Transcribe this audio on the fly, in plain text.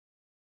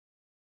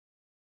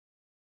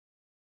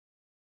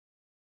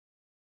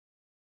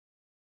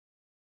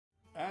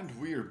And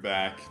we're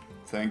back.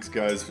 Thanks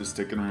guys for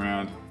sticking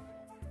around.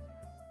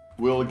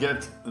 We'll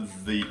get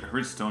the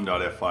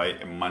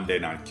Hearthstone.fi Monday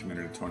Night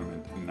Community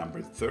Tournament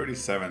number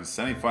 37,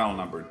 semi-final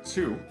number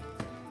 2,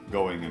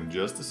 going in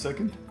just a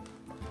second.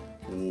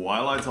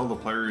 While I tell the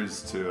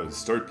players to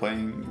start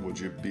playing, would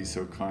you be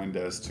so kind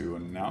as to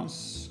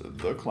announce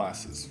the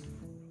classes?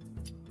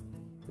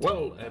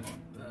 Well,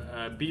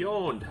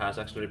 Beyond has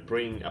actually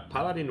bring a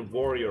Paladin,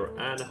 Warrior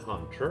and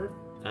Hunter,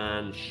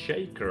 and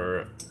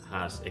Shaker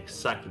has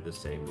exactly the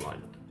same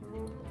lineup.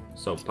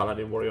 So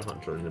Paladin, Warrior,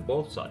 Hunter on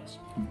both sides.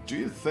 Do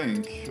you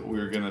think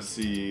we're gonna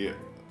see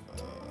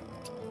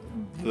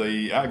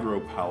the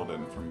aggro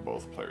Paladin from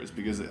both players?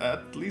 Because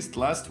at least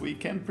last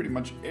weekend, pretty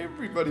much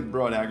everybody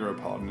brought aggro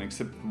Paladin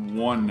except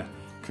one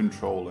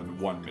control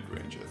and one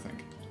mid-range, I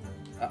think.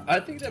 I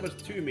think there was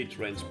 2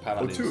 mid-range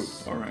Paladins.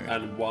 Oh, 2, alright.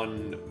 And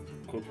one,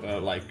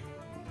 like...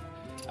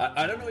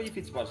 I don't know if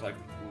it was like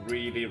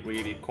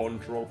really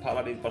control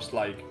Paladin, it was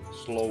like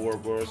slower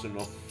version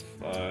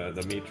of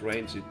the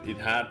mid-range. It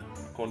had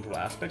control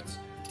aspects,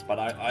 but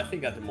I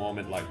think at the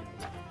moment, like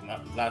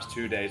last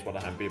 2 days what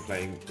I have been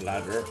playing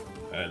ladder,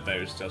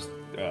 there's just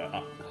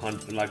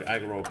like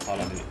aggro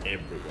Paladin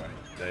everywhere.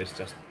 There's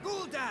just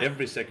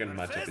every second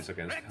matchup is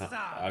against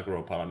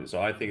aggro Paladin, so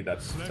I think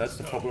that's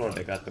the popular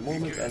deck at the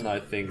moment, and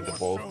I think the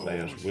both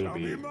players will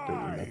be doing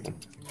that one.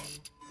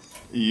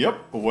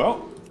 Yep,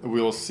 well,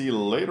 we'll see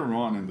later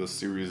on in the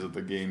series of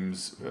the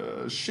games.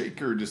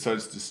 Shaker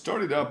decides to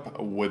start it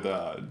up with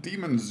a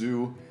Demon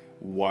Zoo,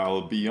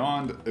 while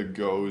Beyond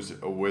goes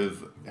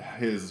with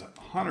his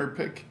Hunter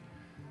pick.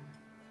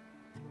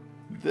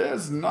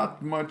 There's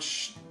not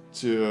much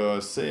to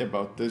say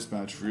about this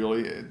match,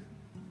 really. It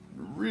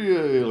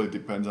really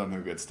depends on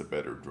who gets the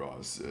better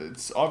draws.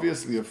 It's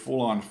obviously a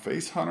full-on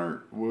face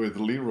Hunter with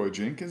Leroy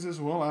Jenkins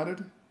as well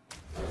added,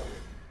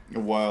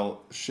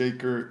 while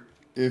Shaker,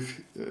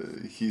 if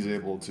he's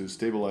able to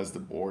stabilize the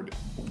board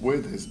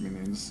with his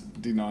minions,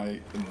 deny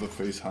the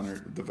face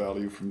hunter the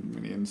value from the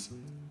minions,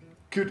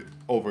 could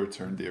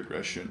overturn the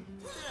aggression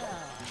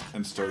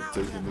and start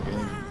taking the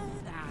game.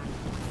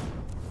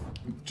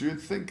 Do you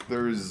think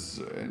there's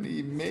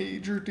any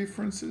major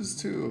differences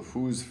to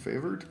who's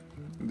favored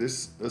in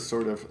this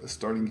sort of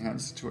starting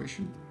hand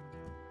situation?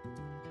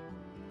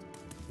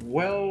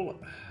 Well,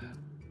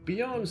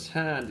 Beyond's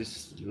hand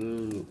is...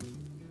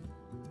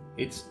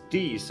 it's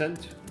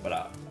decent,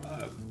 but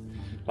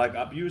like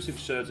abusive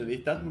surgeon,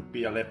 if that would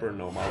be a leper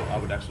gnome, I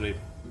would actually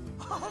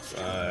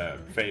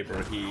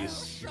favor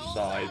his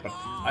side. But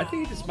I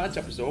think this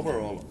matchup is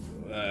overall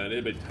a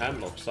little bit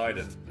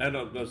hand-lock-sided, and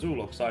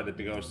Zoolock-sided,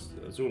 because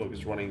Zoolock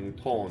is running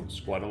taunts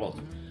quite a lot.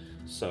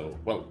 So,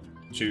 well,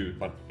 2,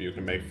 but you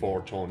can make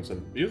 4 taunts,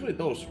 and usually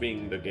those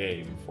win the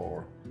game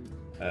for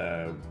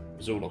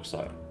Zoolock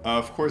side.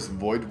 Of course,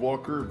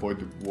 Voidwalker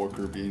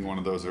being one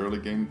of those early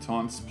game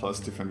taunts, plus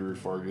Defender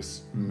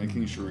Fargus,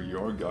 making sure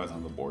your guys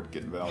on the board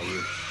get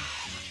value.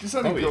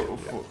 Deciding to go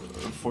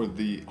for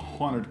the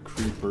Haunted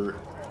Creeper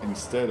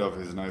instead of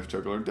his Knife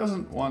Juggler.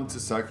 Doesn't want to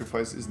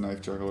sacrifice his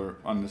Knife Juggler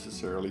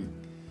unnecessarily.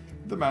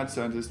 The Mad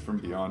Scientist from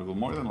Beyond will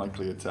more than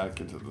likely attack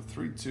into the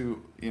 3-2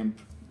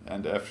 Imp,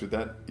 and after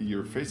that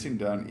you're facing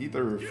down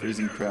either a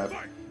Freezing Trap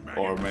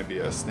or maybe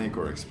a Snake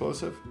or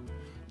Explosive.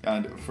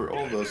 And for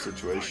all those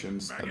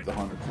situations, the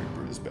Haunted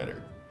Creeper is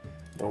better.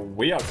 So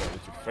we are going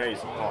to face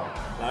hard.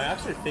 I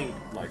actually think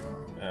like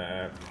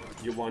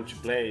you want to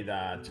play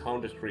that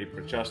Haunted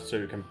Creeper just so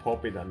you can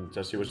pop it and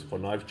just use it for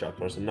Knife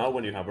Jugglers. And now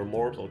when you have a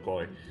Mortal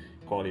Coil,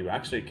 you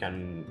actually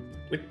can,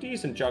 with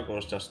decent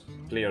jugglers, just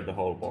clear the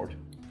whole board.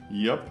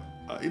 Yep.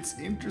 It's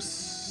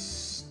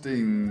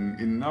interesting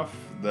enough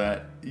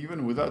that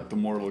even without the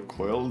Mortal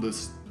Coil,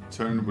 this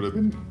turn would have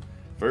been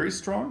very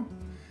strong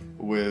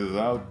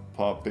without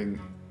popping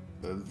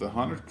the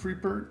Haunted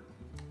Creeper,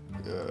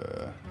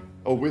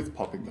 with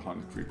popping the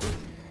Haunted Creeper.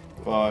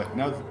 But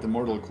now that the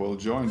Mortal Coil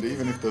joined,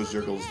 even if those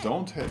juggles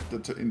don't hit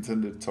the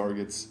intended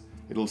targets,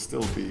 it'll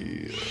still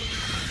be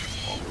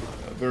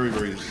very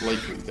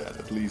likely that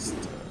at least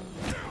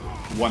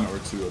 1 or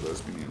 2 of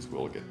those minions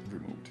will get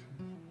removed.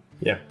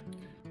 Yeah.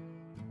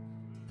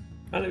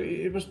 And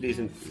it was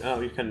decent. Now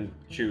you can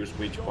choose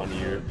which one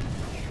you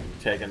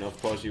take, and of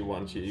course you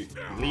want to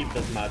leave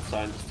that Mad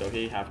Scientist, so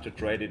he have to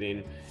trade it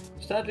in.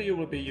 Sadly, you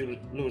will be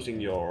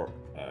losing your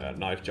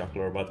Knife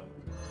Juggler,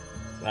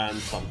 and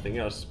something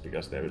else,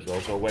 because there is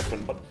also a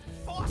weapon, but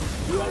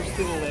you are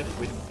still left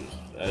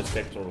with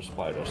Spectral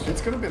Spiders.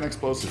 It's gonna be an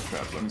Explosive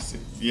Trap, let me see.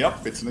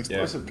 Yep, it's an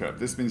Explosive Trap.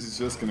 This means it's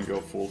just gonna go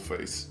full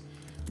face.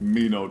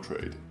 Me no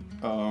trade.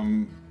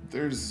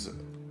 There's...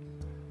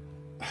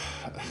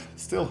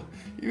 Still,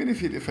 even if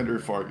he Defender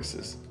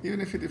Farguses,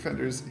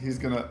 he's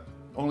gonna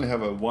only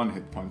have a 1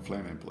 hit point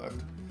Flame Imp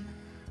left.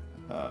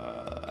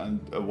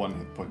 And a 1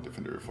 hit point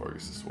Defender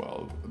Fargus as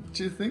well.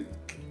 Do you think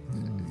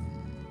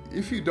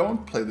if you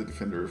don't play the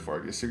Defender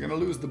Fargus, you're gonna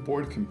lose the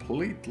board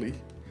completely,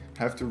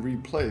 have to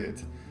replay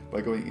it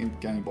by going Imp,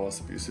 Gang Boss,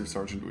 Abusive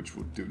Sergeant, which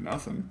would do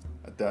nothing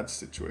at that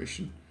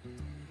situation?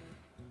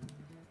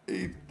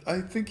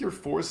 I think you're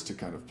forced to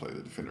kind of play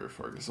the Defender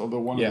Fargus, although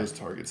one of those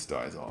targets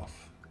dies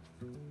off.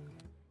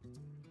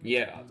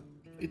 Yeah,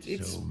 it's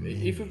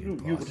if you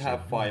would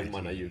have 5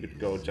 mana, you could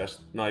go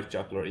just Knife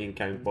Juggler,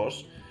 Ink-Gang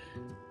Boss,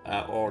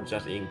 or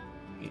just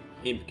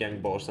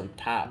Imp-Gang Boss and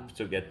tap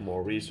to get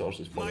more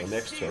resources for your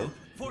next turn.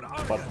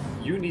 But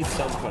you need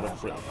some kind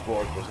of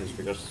board presence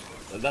because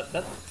that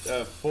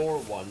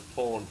 4/1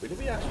 taunt will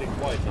be actually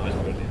quite nice,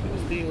 but it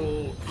will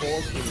still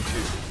force him to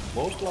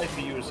most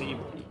likely use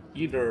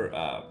either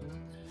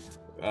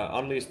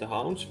Unleash the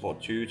Hounds for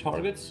 2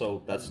 targets,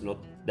 so that's not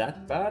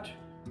that bad,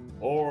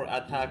 or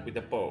attack with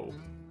a bow,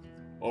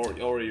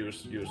 or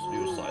use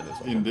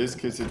silence. In this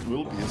case, it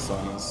will be a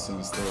silence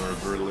since there are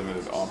very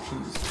limited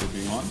options for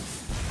Beyond.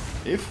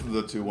 If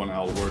the 2/1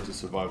 owl were to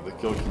survive, the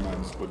kill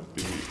commands would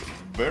be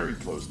very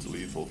close to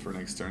lethal for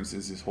next turn,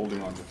 since he's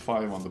holding on to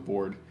 5 on the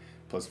board,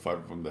 plus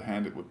 5 from the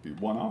hand. It would be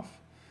 1 off,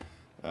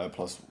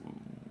 plus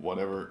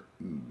whatever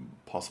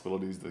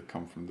possibilities that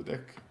come from the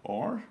deck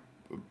are.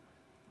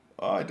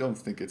 I don't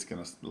think it's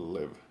gonna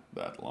live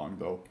that long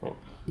though. Oh,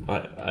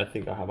 I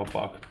think I have a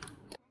bug.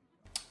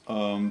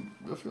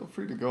 Feel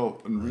free to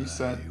go and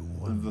reset.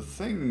 The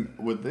thing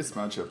with this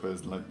matchup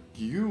is, like,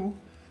 you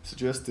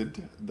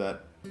suggested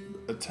that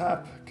a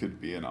tap could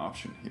be an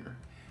option here.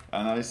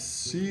 And I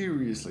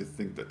seriously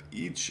think that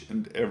each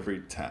and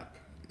every tap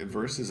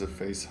versus a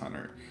face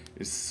hunter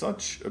is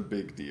such a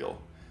big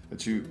deal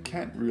that you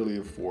can't really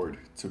afford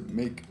to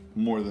make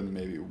more than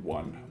maybe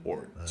 1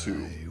 or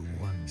 2.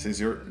 Since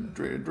you're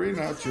drain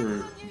out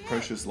your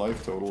precious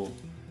life total,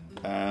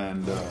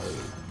 and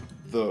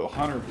the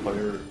hunter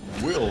player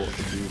will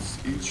use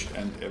each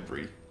and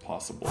every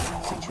possible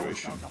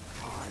situation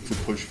to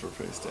push for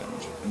face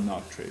damage and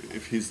not trade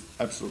if he's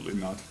absolutely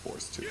not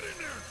forced to.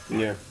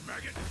 Yeah,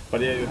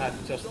 but yeah, you had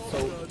just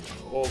so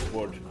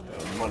awkward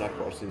mana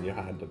cost in your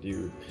hand that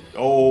you.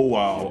 Oh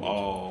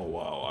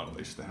wow!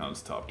 Unleash the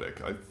Hound's top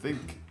deck. I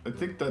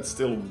think that's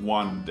still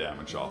 1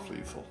 damage off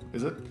lethal.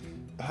 Is it?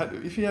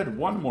 If he had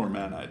 1 more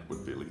mana, it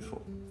would be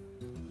lethal.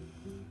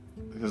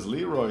 Because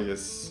Leroy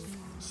is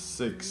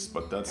 6,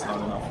 but that's not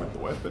enough with the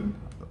weapon.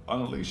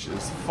 Unleash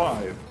is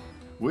 5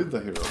 with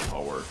the hero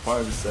power.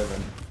 5,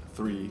 7,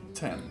 3,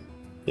 10.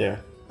 Yeah.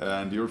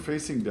 And you're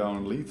facing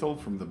down lethal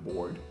from the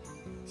board,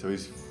 so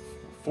he's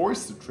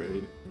forced to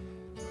trade.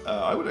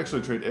 I would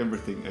actually trade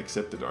everything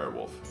except the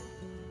direwolf.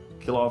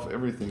 Kill off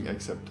everything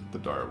except the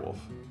direwolf,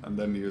 and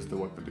then use the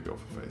weapon to go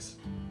for face.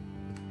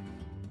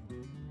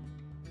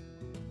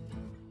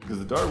 Because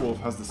the direwolf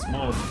has the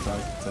smallest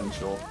attack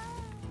potential.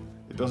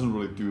 It doesn't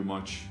really do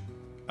much.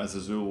 As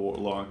a Zulu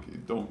Warlock, you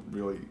don't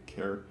really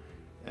care.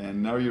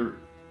 And now you're,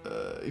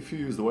 if you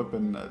use the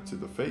weapon to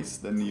the face,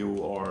 then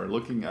you are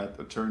looking at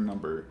a turn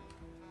number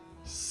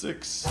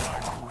 6.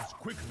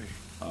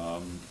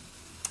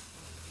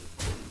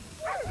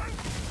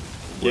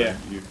 Yeah.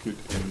 You could,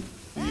 in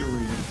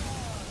theory.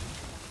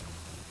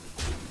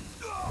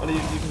 Well, you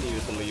can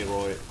use the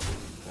Leroy,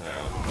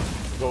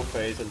 go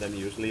face, and then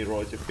use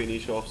Leroy to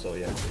finish off. So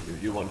yeah,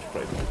 you want to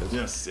trade like this.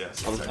 Yes.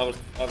 Exactly.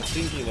 I was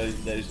thinking that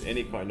if there is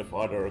any kind of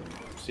other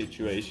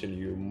situation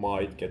you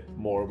might get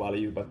more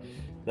value, but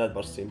that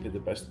was simply the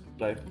best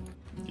play.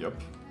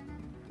 Yep.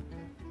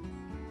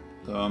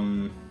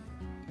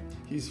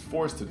 He's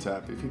forced to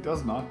tap. If he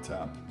does not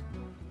tap,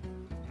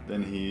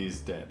 then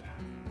he's dead.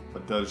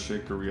 But does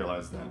Shaker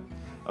realize that?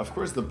 Of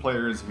course, the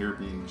players here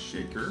being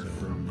Shaker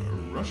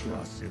from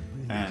Russia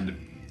and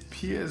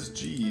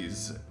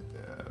PSG's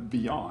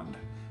Beyond,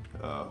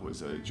 who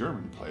is a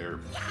German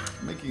player,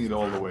 making it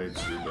all the way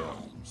to the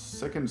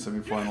second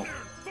semifinal.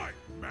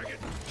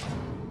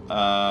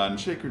 And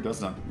Shaker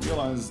does not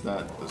realize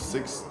that the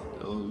 6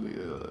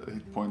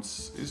 hit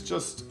points is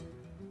just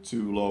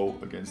too low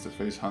against the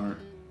face hunter.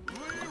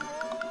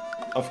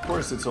 Of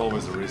course, it's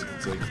always a risk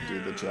to take to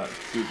do the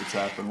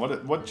tap, and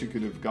what you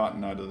could have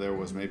gotten out of there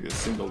was maybe a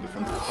single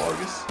defensive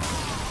Argus,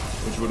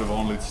 which would have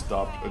only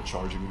stopped a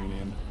charging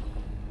minion.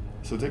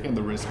 So taking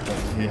the risk that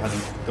he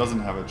doesn't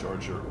have a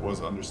charger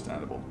was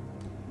understandable.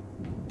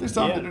 This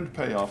time didn't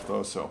pay off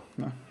though, so.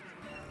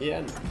 Yeah,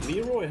 and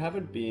Leroy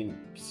haven't been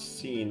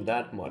seen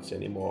that much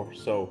anymore,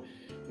 so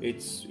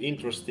it's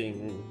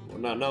interesting.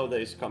 Now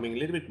that it's coming a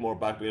little bit more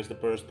back because the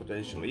burst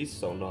potential is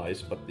so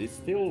nice, but it's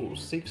still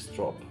 6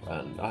 drop,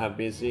 and I have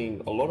been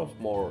seeing a lot of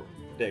more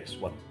decks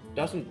what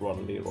doesn't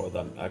run Leroy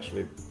than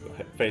actually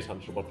face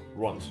hunter but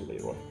runs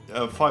Leroy.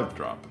 5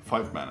 drop,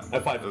 5 mana.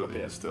 5 drop,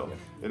 yeah. Still,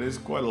 yeah. It is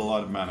quite a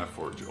lot of mana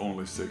for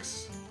only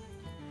 6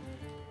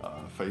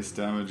 face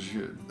damage.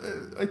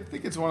 I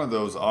think it's one of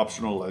those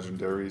optional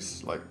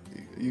legendaries. Like,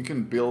 you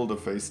can build a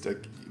face deck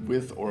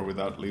with or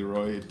without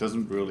Leroy. It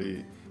doesn't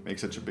really make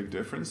such a big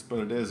difference, but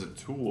it is a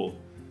tool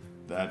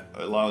that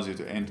allows you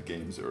to end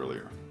games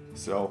earlier.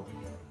 So,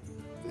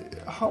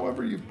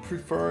 however you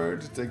prefer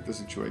to take the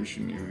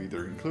situation, you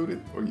either include it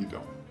or you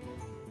don't.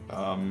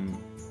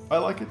 I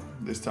like it.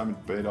 This time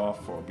it paid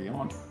off for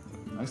Beyond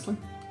nicely.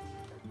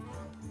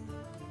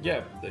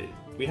 Yeah,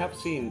 we have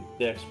seen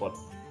decks what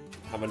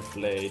haven't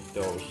played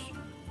those,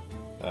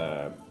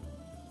 have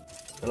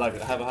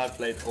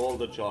played all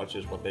the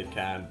charges what they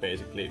can,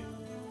 basically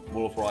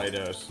Wolf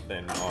Riders,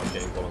 then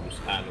Arcane Columns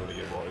and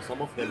Leroy.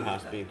 Some of them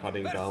has been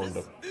cutting down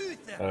the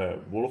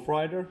Wolf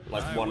Rider,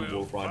 like one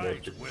Wolf Rider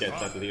to get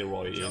that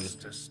Leroy in,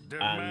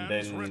 and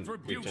then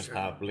we just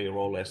have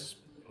Leroy-less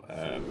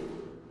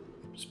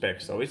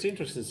specs. So it's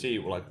interesting to see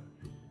like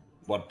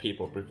what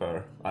people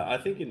prefer. I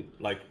think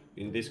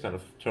in this kind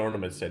of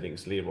tournament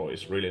settings, Leroy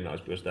is really nice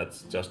because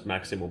that's just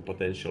maximum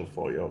potential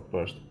for your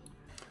burst.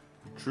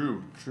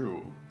 True.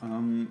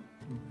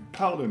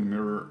 Paladin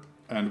Mirror,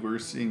 and we're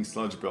seeing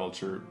Sludge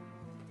Belcher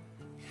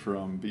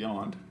from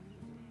Beyond.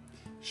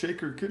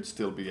 Shaker could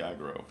still be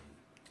aggro,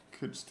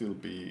 could still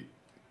be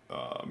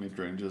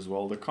mid-range as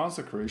well. The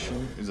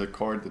Consecration is a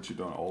card that you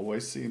don't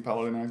always see in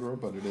Paladin aggro,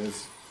 but it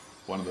is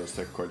one of those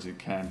tech cards you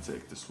can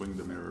take to swing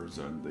the mirrors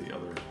and the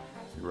other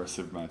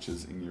aggressive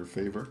matches in your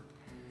favor.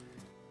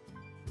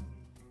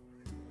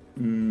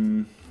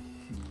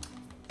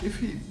 If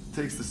he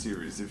takes the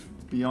series, if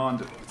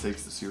Beyond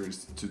takes the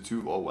series to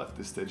 2-0 at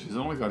this stage, he's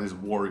only got his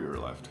Warrior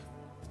left.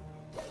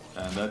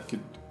 And that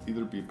could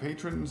either be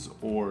Patrons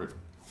or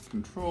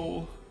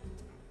Control.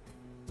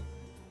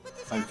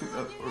 I think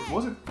that, or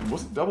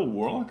was it double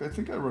Warlock? I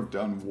think I wrote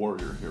down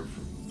Warrior here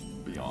for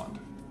Beyond.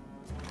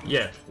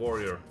 Yeah,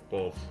 Warrior,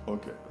 both.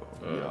 Okay,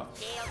 yeah.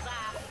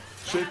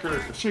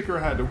 Shaker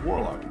had a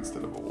Warlock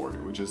instead of a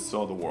Warrior. We just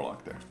saw the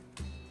Warlock there.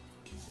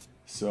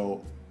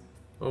 So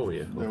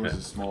there was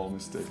a small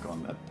mistake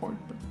on that point,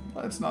 but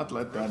let's not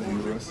let that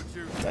hinder us.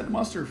 That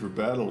muster for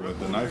battle with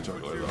the Knife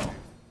Juggler though.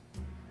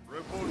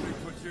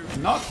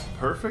 Not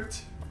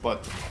perfect,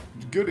 but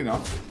good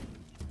enough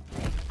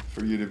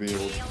for you to be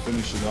able to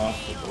finish it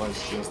off with the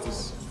Life's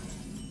Justice.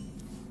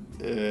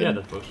 Yeah,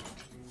 that works.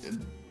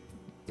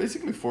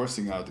 Basically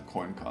forcing out the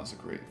Coin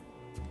Consecrate.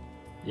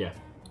 Yeah.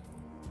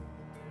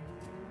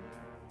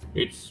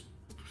 It's...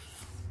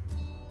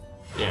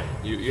 Yeah,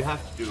 you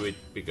have to do it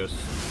because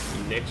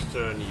next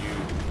turn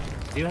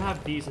you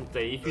have decent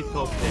play. If you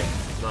top deck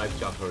Knife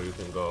Juggler, you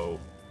can go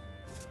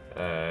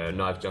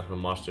Knife Juggler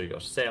Master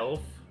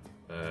yourself.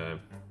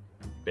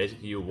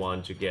 Basically you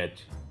want to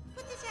get...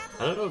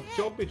 I don't know,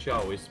 Choppy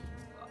Chow is...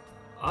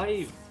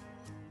 I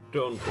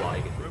don't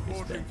like it with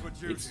this deck.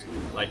 It's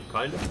like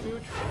kind of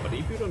good, but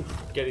if you don't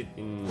get it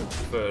in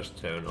first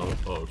turn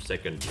or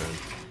second turn,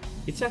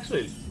 it's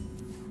actually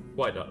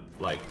quite a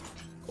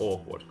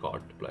awkward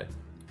card to play.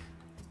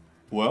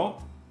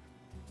 Well,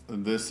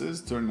 this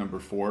is turn number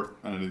 4,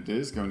 and it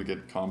is going to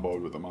get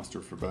comboed with a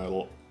Muster for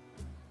Battle.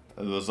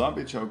 The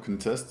Zombie Chow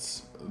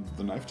contests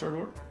the Knife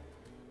Juggler,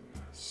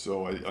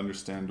 so I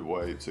understand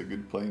why it's a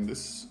good play in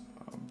this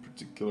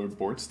particular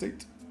board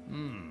state.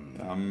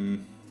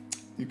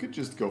 You could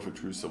just go for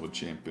True Silver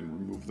Champion,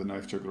 remove the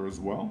Knife Juggler as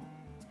well.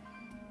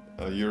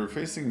 You're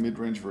facing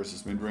mid-range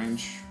versus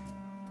mid-range.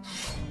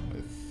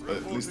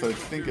 At least I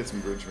think it's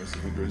mid-range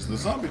versus mid-range. The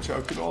Zombie Chow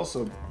could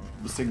also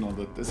signal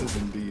that this is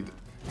indeed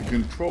a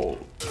control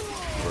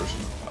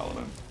version of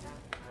Paladin.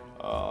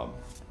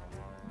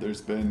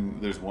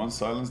 There's one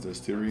Silence,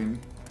 there's Tyrion.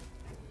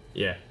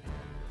 Yeah,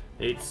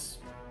 it's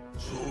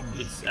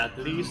at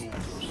least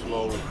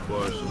slow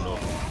version of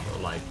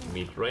like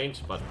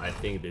mid-range, but I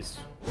think this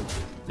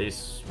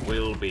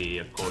will be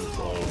a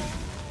control,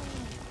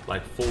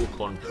 like full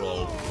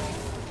control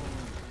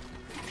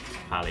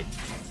Pally.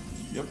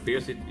 Yep.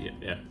 Because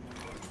yeah.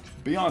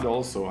 Beyond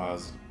also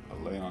has a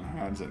Lay on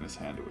Hands in his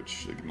hand,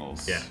 which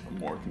signals a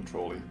more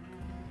control-y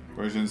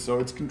version. So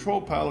it's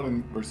Control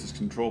Paladin versus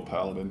Control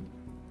Paladin.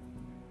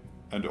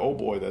 And oh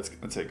boy, that's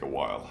gonna take a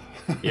while.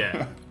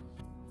 Yeah.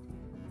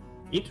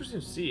 Interesting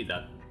to see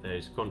that there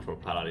is Control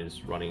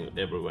Paladins running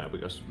everywhere,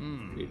 because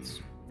it's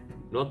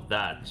not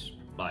that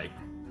like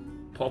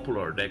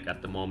popular deck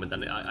at the moment,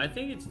 and I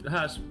think it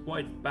has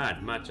quite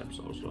bad matchups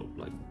also.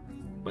 Like,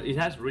 but it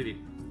has really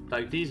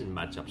like decent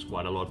matchups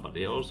quite a lot, but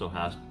it also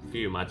has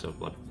few matchups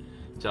that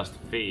just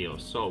feel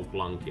so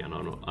clunky and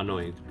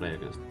annoying to play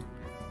against.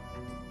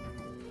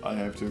 I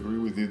have to agree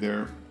with you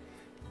there.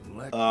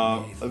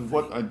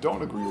 What I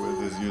don't agree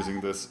with is using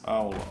this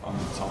Owl on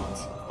the taunt.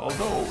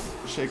 Although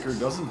Shaker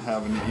doesn't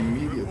have an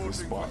immediate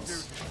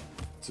response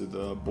to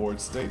the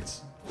board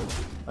states,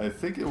 I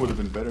think it would have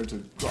been better to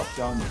drop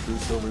down the True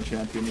Silver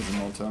Champion as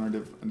an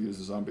alternative and use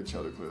the Zombie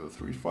Chow to clear the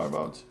 3-5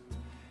 out.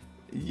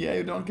 Yeah,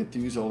 you don't get to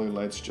use all your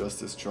Light's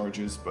Justice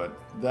charges, but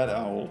that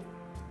Owl,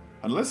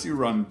 unless you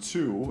run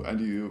 2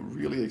 and you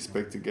really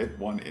expect to get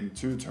one in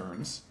 2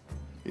 turns,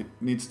 it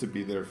needs to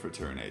be there for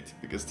turn 8,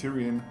 because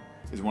Tyrion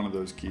is one of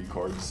those key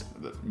cards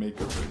that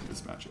make or break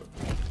this matchup.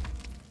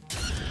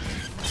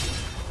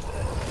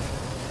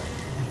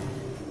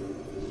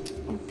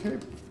 Okay,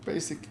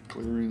 basic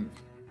clearing.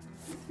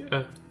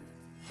 Yeah.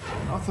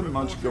 Nothing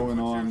much going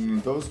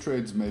on. Those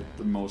trades make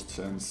the most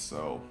sense,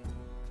 so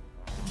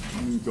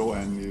you go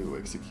ahead and you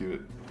execute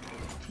it.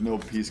 No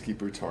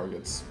Peacekeeper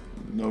targets,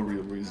 no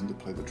real reason to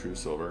play the True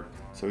Silver,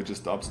 so he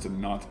just opts to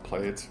not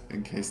play it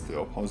in case the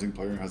opposing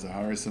player has a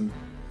Harrison.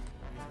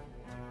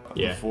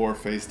 The 4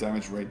 face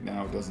damage right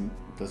now doesn't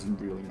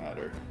really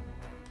matter.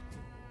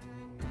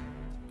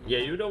 Yeah,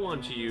 you don't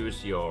want to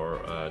use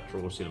your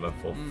True Silver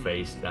for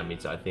face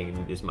damage, I think,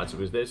 in this match,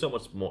 because there's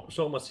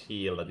so much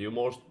heal that you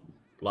most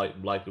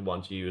likely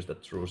want to use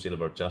that True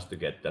Silver just to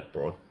get that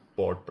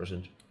board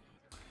present.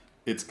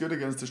 It's good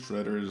against the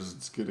Shredders,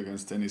 it's good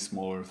against any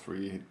smaller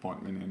 3 hit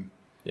point minion.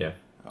 Yeah.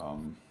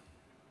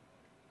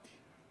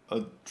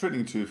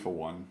 Trading 2 for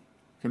 1.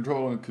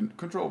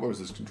 Control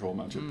versus control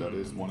matchup, that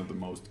is one of the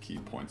most key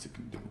points you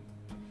can do.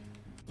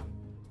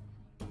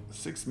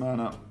 6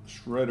 mana,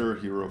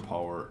 Shredder Hero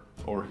Power,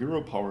 or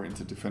Hero Power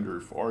into Defender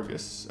of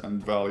Argus,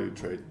 and value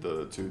trade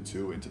the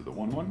 2/2 into the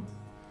 1/1.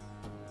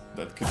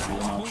 That could be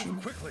an option.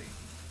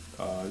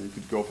 You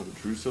could go for the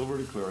True Silver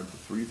to clear into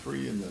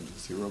 3/3 and then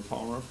just Hero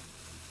Power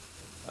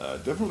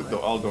up. Definitely the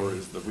Aldor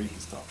is the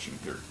weakest option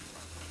here.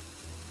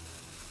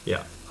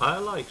 Yeah, I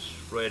like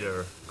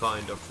Shredder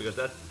kind of, because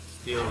that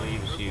still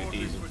leaves you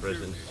decent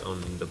presence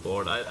on the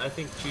board. I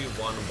think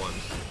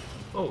 2/1/1s.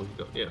 Oh,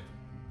 yeah.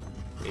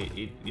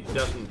 It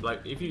doesn't, like,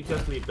 if you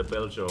just leave the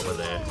Belcher over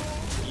there,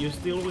 you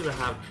still will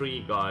have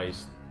 3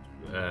 guys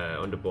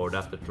on the board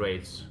after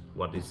trades,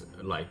 what is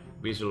like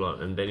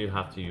visual, and then you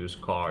have to use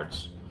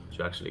cards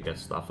to actually get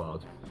stuff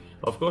out.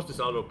 Of course, this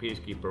Auto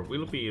Peacekeeper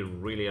will be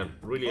really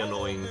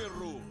annoying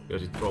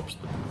because it drops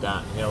the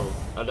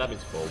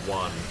damage for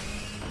 1.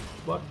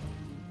 But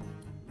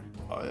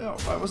yeah,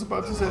 I was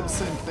about to say the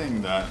same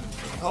thing, that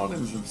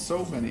Paladins have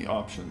so many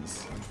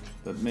options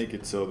that make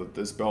it so that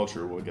this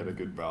Belcher will get a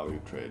good value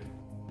trade.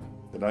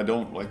 That I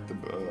don't like the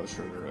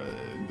Shredder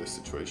in this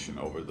situation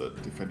over the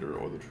Defender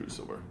or the True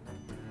Silver.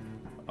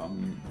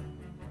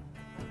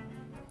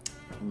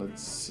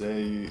 Let's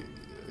say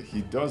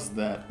he does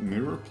that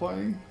mirror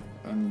play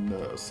and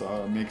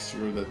makes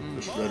sure that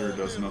the Shredder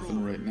does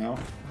nothing right now.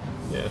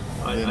 Yeah,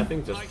 I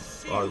think just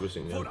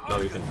Argusing, and now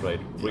you can trade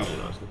really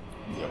nicely.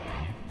 Yep.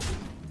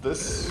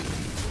 This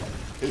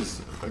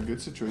is a good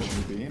situation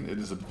to be in. It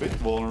is a bit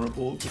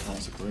vulnerable to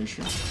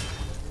Consecration,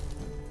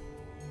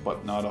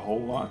 but not a whole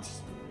lot.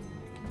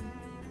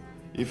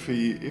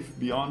 If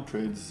Beyond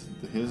trades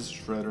his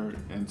Shredder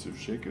into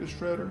Shaker's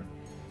Shredder,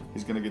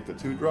 he's gonna get the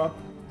 2-drop,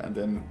 and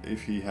then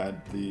if he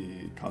had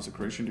the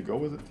Consecration to go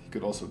with it, he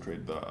could also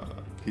trade the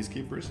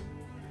Peacekeepers.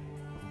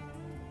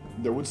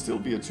 There would still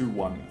be a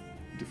 2/1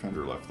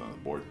 Defender left on the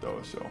board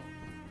though, so...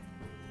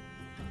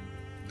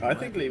 I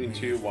think leaving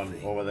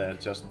 2/1 over there,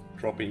 just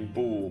dropping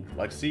Boom,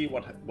 like see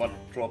what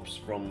drops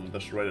from the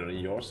Shredder in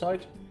your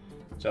side.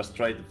 Just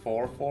trade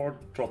 4/4,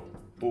 drop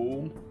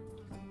Boom,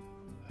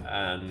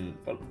 and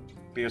but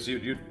because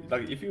you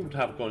like if you would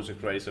have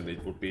Consecration,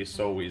 it would be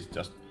so easy,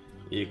 just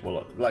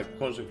equal like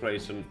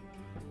Consecration,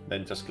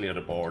 then just clear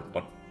the board.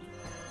 But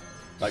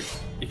like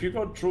if you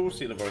go True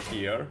Silver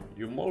here,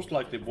 you most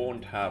likely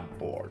won't have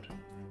board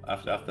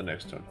after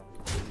next turn.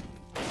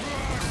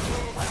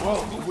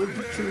 Well, with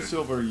the True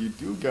Silver, you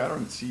do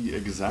guarantee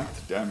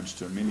exact damage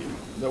to a minion.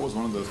 That was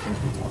one of those things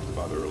we talked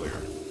about earlier.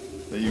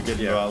 That you get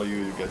value,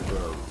 you get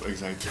the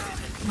exact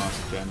amount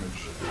of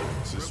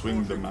damage to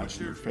swing the match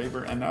in your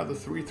favor, and now the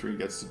 3/3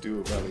 gets to do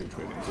a value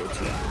trading to a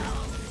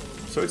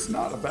 2/3. So it's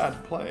not a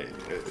bad play.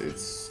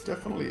 It's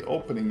definitely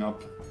opening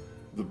up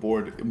the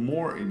board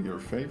more in your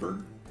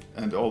favor,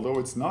 and although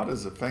it's not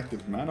as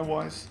effective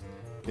mana-wise,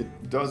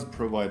 it does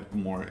provide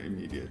more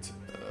immediate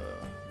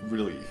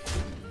relief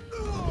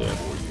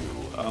for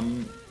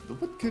you.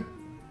 What could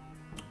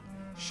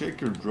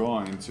Shaker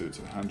draw into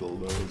to handle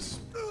those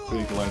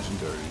big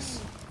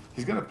legendaries?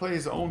 He's gonna play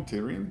his own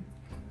Tyrion.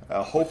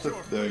 Hope that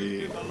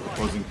the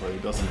opposing player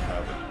doesn't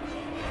have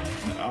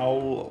an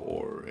Owl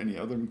or any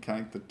other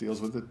mechanic that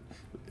deals with it.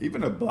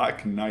 Even a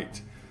Black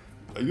Knight.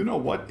 You know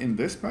what? In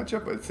this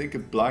matchup, I think a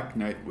Black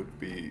Knight would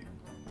be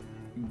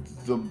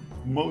the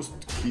most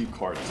key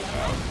card to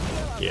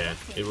have. Yeah,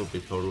 it would be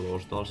total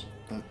all-stars.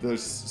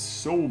 There's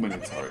so many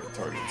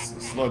targets.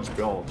 The Sludge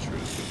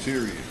Belchers, the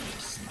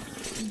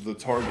Tyrions, the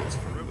targets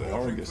from the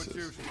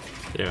Arguses.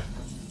 Yeah.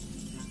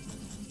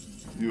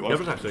 That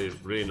was actually a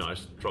really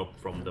nice drop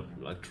from the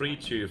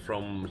 3/2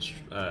 from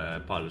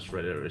Pilot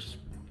Shredder is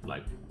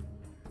like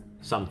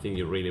something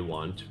you really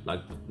want.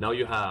 Like now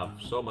you have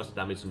so much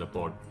damage on the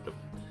board, the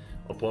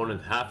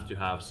opponent have to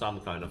have some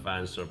kind of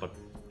answer, but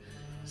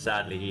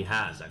sadly he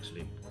has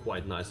actually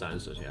quite nice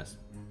answers. He has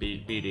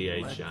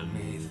BDH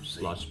and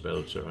Sludge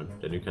Belcher, and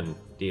then you can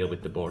deal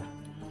with the board.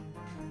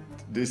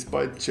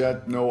 Despite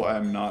chat, no,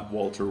 I'm not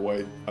Walter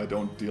White. I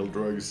don't deal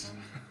drugs.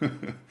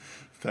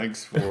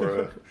 Thanks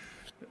for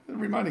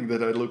reminding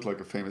that I look like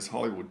a famous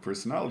Hollywood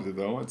personality,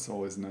 though. It's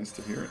always nice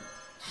to hear it.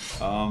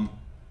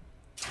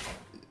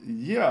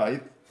 Yeah,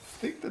 I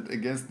think that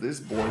against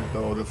this board,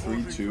 though, the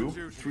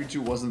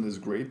 3/2 wasn't as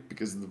great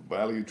because of the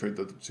value trade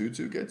that the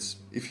 2/2 gets,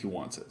 if he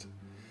wants it.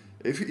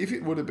 If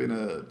it would have been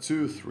a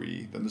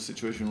 2/3, then the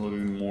situation would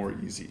have been more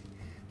easy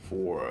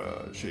for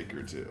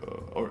Shaker to,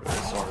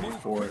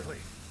 for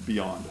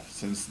Beyond,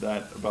 since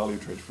that value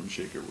trade from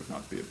Shaker would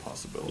not be a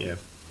possibility. Yeah.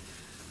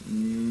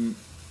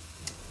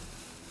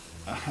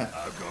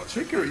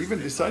 Shaker even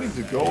deciding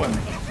to go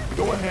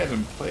ahead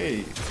and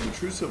play the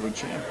True Silver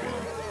Champion,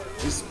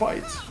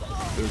 despite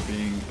there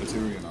being a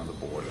Tyrion on the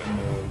board, and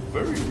a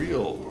very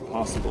real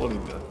possibility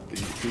that the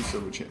True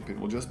Silver Champion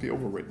will just be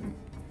overwritten.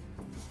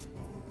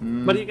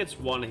 But he gets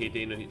one hit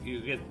in,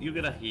 you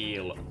get a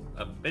heal.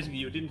 Basically,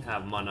 you didn't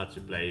have mana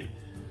to play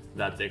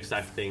that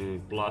exact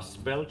thing plus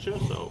Belcher,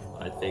 so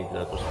I think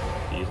that was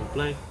a decent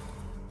play.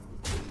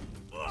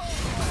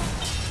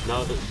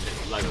 Now that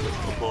like the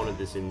opponent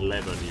is in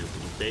 11, you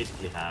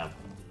basically have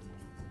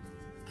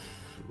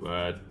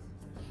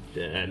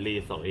the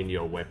lethal in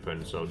your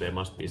weapon, so there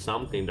must be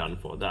something done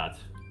for that.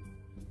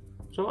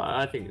 So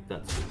I think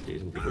that's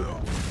decently good.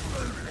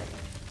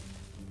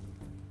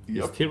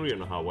 Yep.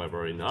 Tyrion,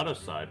 however, in the other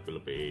side will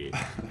be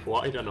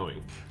quite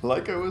annoying.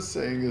 Like I was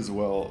saying as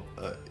well,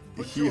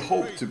 he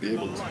hoped to be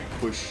able to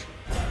push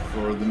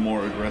for the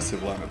more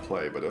aggressive line of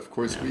play, but of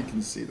course we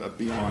can see that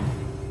Beyond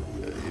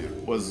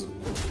was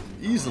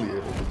easily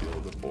able to deal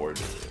with the board,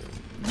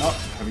 not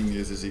having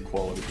the SSE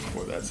quality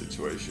before that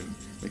situation,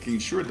 making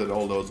sure that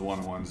all those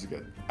 1-1s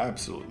get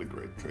absolutely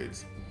great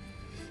trades.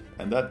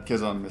 And that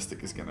Kazan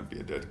Mystic is going to be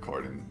a dead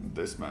card in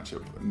this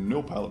matchup.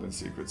 No Paladin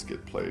Secrets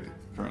get played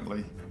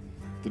currently.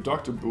 The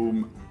Dr.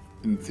 Boom,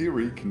 in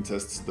theory,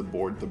 contests the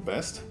board the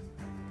best.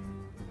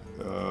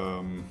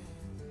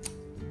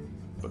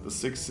 But the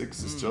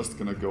 6-6 is just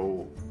going to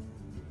go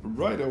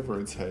right over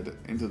its head,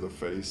 into the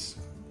face,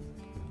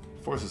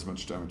 force as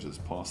much damage as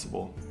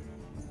possible.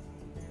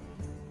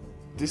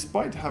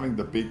 Despite having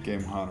the big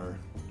game hunter,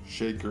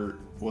 Shaker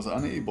was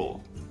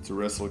unable to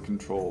wrestle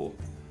control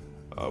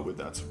with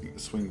that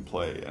swing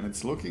play, and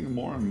it's looking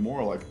more and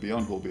more like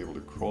Beyond will be able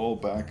to crawl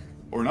back,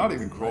 or not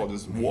even crawl,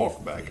 just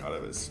walk back out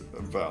of his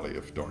valley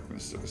of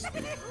darkness, so to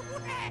speak.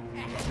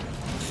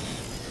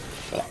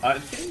 Well, I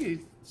think he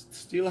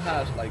still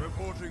has like,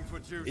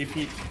 if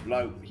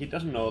he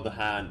doesn't know the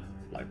hand,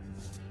 like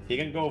he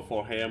can go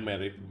for Hail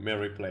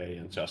Mary play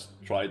and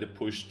just try to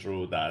push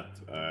through that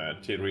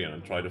Tyrion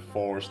and try to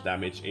force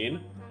damage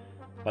in.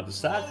 But the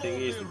sad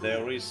thing is that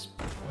there is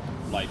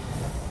like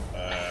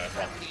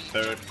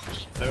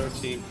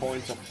 13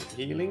 points of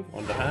healing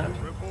on the hand,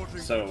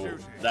 so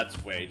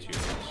that's way too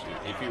much.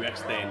 If you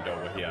extend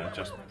over here and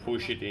just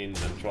push it in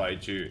and try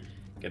to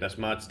get as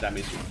much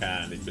damage as you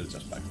can, it will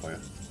just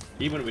backfire.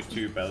 Even with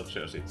 2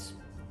 Belchers, it's...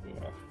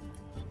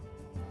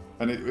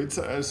 And it's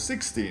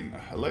 16.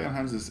 Lay on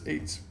Hands is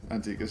 8,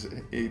 Antique is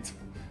 8.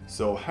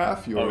 So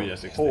half your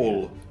 16,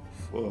 whole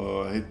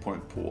hit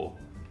point pool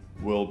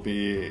will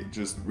be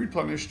just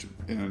replenished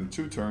in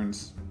 2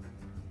 turns.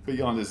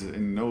 Beyond is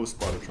in no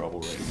spot of trouble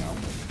right now.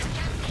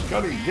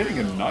 Getting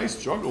a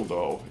nice juggle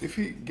though. If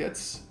he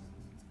gets...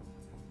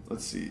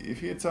 Let's see, if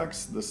he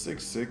attacks the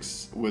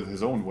 6-6 with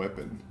his own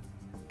weapon,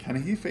 can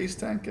he face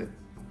tank it?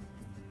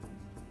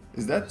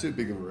 Is that too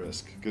big of a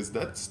risk? Because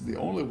that's the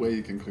only way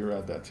you can clear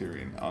out that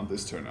Tyrion on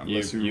this turn,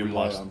 unless you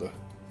rely on the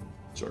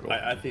juggle.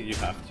 I think you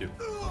have to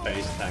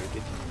face tank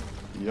it.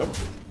 Yep.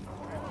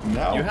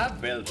 Now you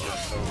have Belcher,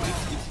 so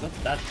it's not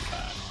that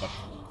bad. But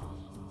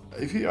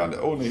if he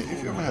only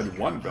had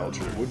 1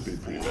 Belcher, it would be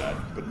pretty bad.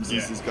 But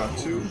since he's got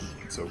 2,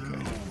 it's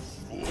okay.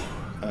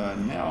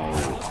 Now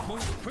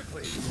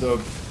the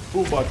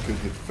Bullbot could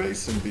hit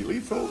face and be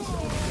lethal,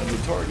 and the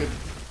target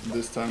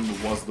this time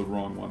was the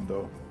wrong one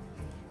though.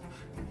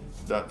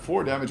 That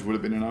 4 damage would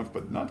have been enough,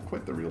 but not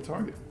quite the real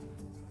target.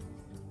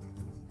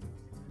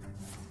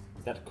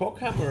 That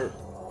Cockhammer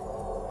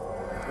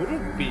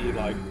wouldn't be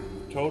like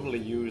totally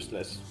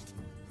useless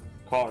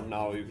card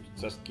now. You could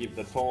just give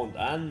the taunt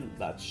and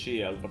that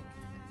shield, but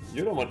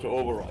you don't want to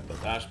override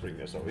that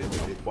Ashbringer, so it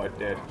will be quite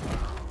dead.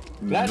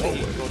 Gladly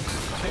he got 2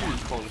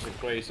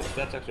 consecrations.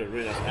 That's actually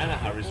really nice, and a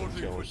Harrison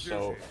Jones,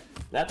 so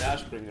that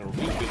Ashbringer will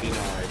be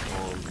denied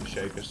on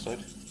Shaker's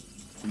side.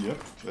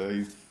 Yep,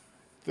 I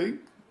think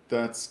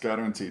that's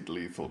guaranteed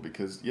lethal,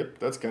 because, yep,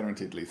 that's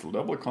guaranteed lethal.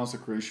 Double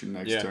consecration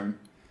next turn,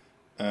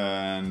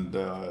 and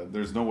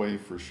there's no way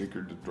for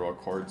Shaker to draw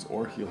cards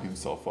or heal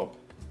himself up.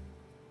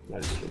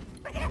 That is true.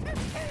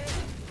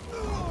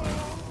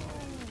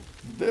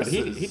 But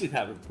he did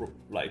have,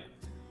 like,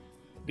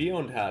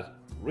 Beyond had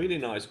really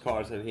nice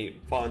cards and he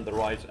found the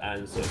right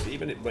answers,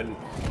 even when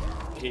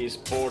his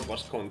board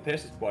was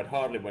contested quite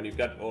hardly. When you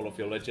got all of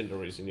your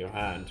legendaries in your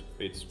hand,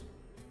 it's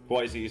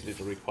quite easily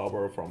to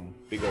recover from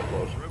bigger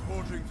blows.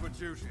 Reporting for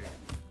duty.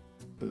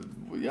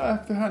 Yeah, I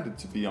have to hand it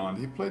to Beyond.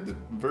 He played it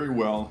very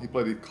well. He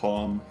played it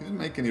calm. He didn't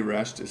make any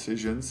rash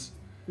decisions.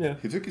 Yeah.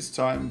 He took his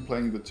time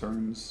playing the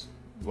turns.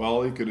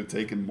 Well, he could have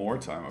taken more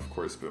time, of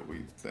course, but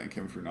we thank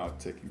him for not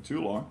taking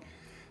too long.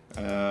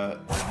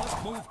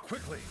 Move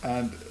quickly.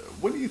 And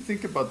what do you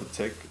think about the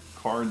tech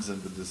cards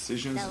and the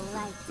decisions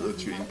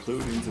that you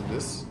include into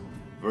this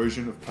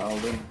version of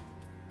Paladin?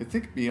 I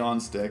think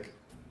Beyond's deck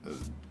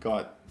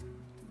got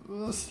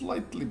a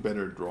slightly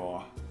better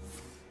draw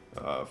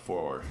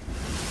for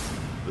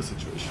the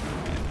situation.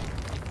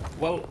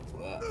 Well,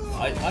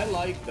 I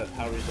like that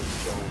Harrison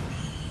Jones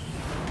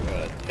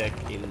tech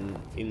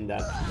in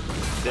that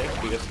deck,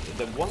 because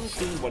the one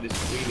thing what is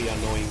really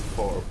annoying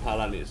for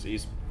Paladins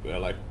is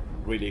like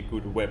really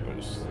good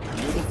weapons.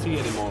 You don't see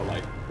anymore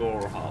like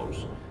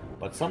Gorehouse,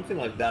 but something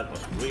like that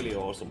was really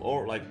awesome.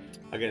 Or like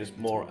against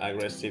more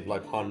aggressive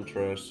like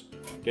Hunters,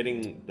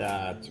 getting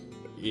that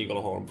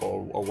Eaglehorn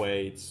bow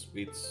away, it's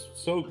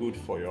so good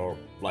for your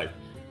like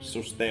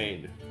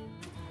sustain.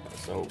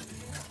 So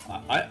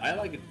I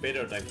like it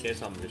better than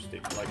Kesam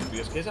Mystic. Like,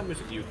 because Kesam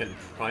Mystic you can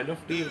kind of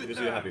deal because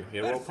you have your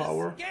hero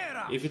power.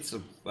 If it's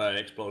an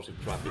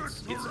explosive trap,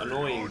 it's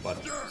annoying, but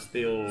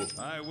still.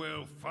 I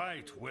will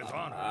fight with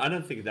honor. I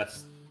don't think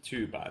that's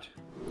too bad.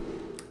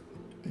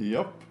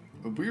 Yep.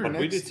 But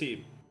we did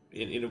see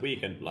in the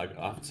weekend, like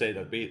I have to say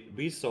that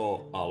we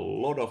saw a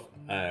lot of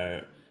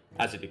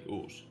acidic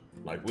ooze.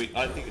 Like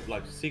I think it's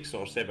like 6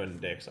 or 7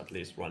 decks at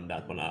least run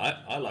that one.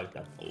 I like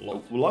that a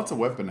lot. Lots of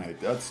weapon hate.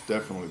 That's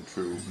definitely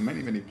true.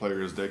 Many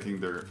players decking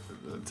their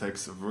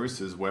techs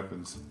versus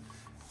weapons,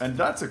 and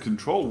that's a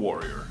control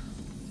warrior.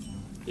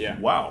 Yeah.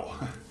 Wow.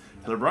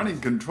 Running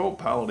control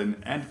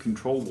paladin and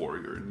control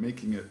warrior and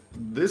making it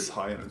this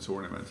high in a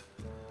tournament.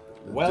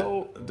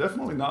 Well,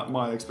 definitely not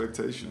my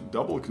expectation.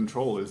 Double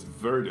control is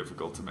very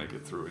difficult to make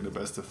it through in the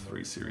best of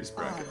 3 series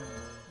bracket.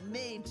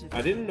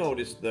 I didn't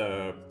notice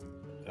the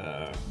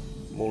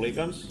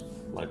mulligans,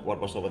 like what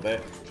was over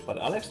there, but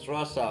Alex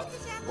Trasa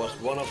was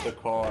one of the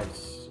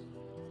cards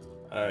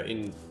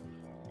in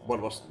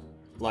what was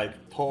like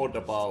thought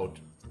about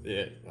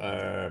the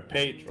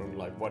patron,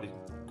 like what it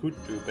could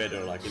do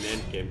better, like in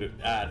endgame to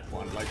add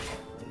one. Like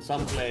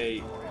some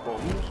play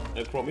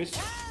Chromis,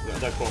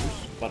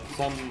 but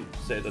some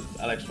say that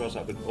Alex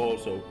Trasa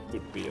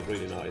could be a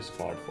really nice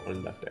card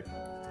in that deck.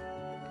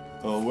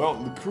 Well,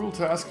 the Cruel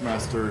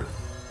Taskmaster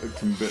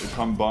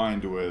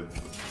combined with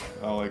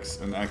Alex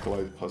and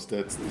Acolyte plus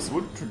Deaths, this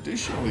would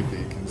traditionally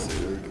be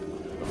considered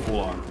a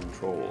full-on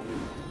control,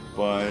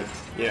 but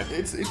yeah,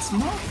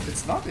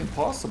 it's not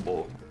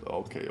impossible.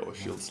 Okay,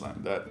 Shield Slam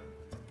that.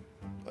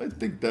 I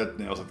think that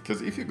nails it,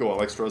 because if you go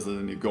Alex Trasa,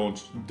 then you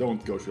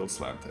don't go Shield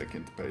Slam tech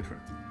into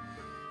Patron.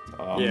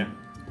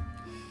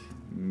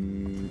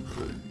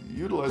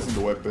 Utilizing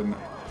the weapon,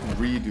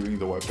 redoing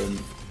the weapon.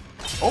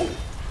 Oh,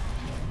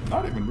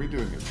 not even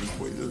redoing it,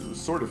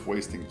 just sort of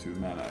wasting 2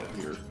 mana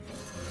here.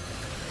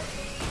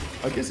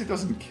 I guess he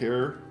doesn't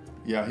care.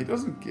 Yeah, he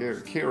doesn't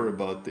care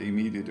about the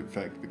immediate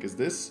effect, because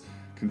this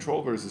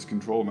control versus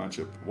control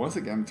matchup once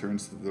again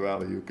turns to the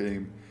value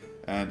game.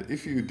 And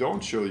if you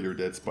don't show your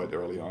dead spite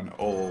early on,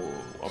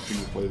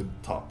 opting to play the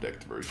top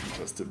decked version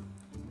just to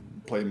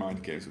play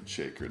mind games with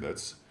Shaker,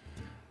 that's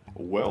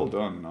well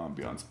done on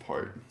Beyond's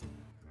part.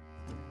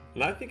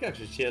 And I think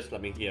actually Shield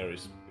Slamming here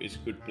is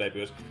good play,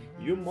 because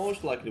you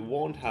most likely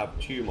won't have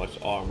too much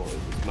armor in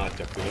this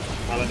matchup, because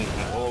Paladin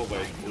can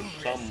always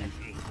push some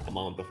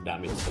amount of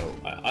damage, so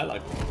I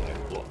like this play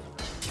a lot.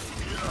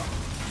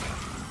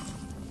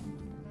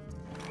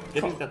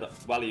 Getting that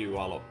value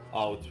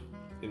out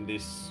in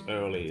this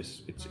early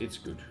it's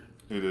good.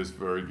 It is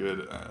very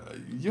good.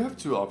 You have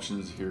 2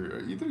 options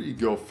here. Either you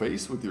go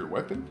face with your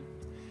weapon,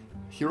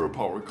 hero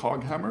power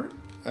Coghammer,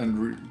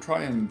 and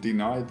try and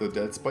deny the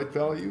dead spite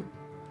value,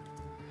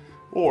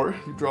 or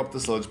you drop the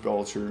Sludge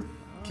Belcher,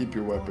 keep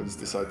your weapons,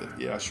 decide that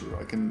yeah sure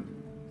I can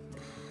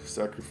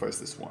sacrifice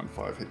this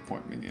 1/5 hit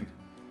point minion.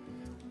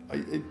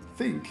 I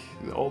think,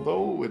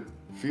 although it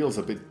feels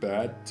a bit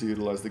bad to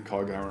utilize the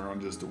Coghammer on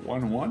just a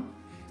 1/1,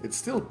 it's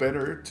still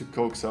better to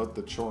coax out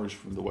the charge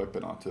from the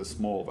weapon onto a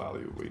small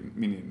value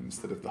minion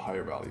instead of the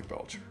higher value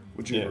Belcher.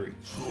 Would you agree?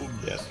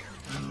 Yes.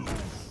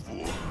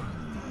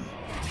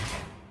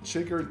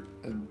 Shaker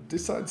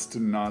decides to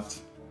not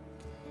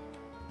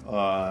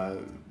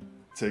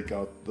take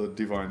out the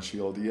Divine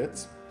Shield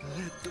yet,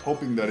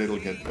 hoping that it'll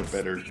get a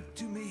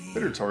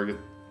better target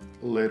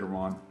later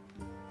on.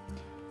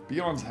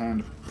 Beyond's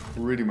hand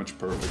pretty much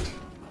perfect.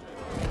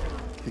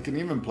 He can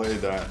even play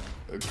that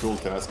Cruel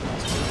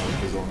Taskmaster with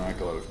his own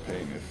Acolyte of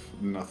Pain if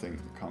nothing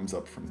comes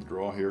up from the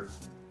draw here.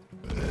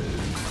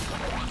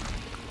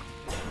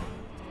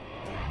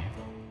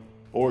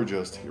 Or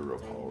just hero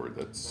power,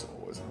 that's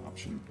always an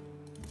option.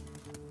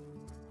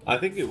 I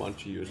think you want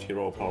to use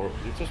hero power.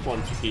 You just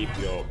want to keep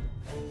your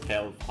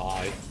health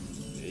high.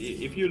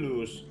 If you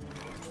lose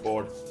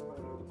board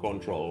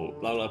control,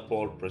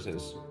 board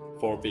presence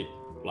for big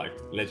like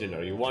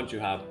legendary, you want to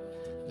have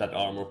that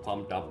armor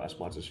pumped up as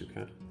much as you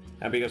can.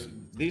 And because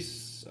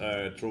this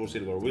True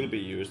Silver will be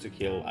used to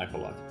kill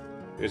Acolyte,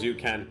 because you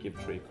can't give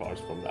 3 cards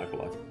from the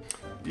Acolyte.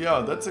 Yeah,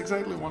 that's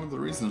exactly one of the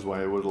reasons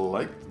why I would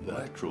like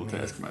that Cruel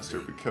Taskmaster,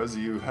 because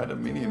you had a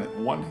minion at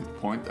 1 hit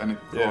point and it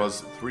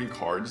draws 3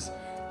 cards.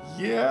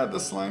 Yeah, the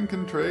slime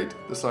can trade,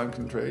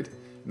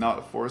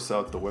 not force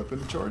out the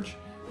weapon charge,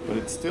 but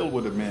it still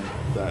would have meant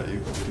that you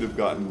could have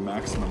gotten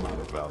maximum amount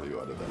of value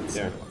out of that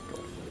single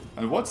card.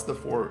 And what's the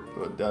 4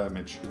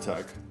 damage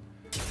attack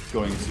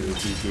going to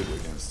be good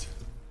against?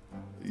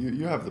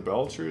 You have the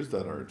Belchers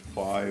that are at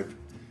 5.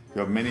 You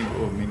have many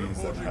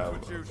minions that have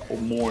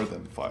more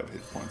than 5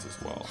 hit points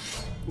as well.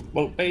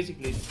 Well,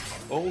 basically,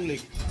 only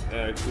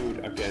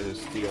good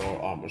against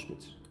your armor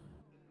smiths.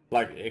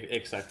 Like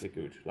exactly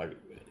good. Like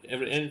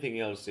anything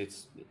else,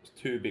 it's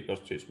too big or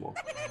too small.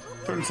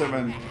 Turn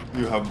 7,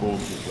 you have boom,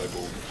 you play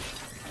boom.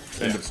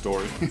 End of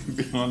story.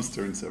 Beyond's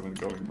turn 7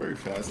 going very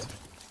fast.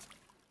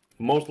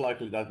 Most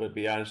likely that will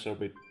be answered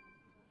with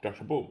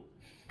Dr. Boom.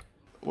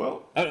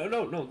 Well,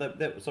 no,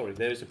 sorry,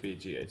 there is a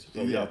PGH.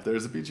 So yeah,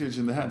 there's a PGH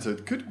in the hand, so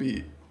it could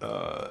be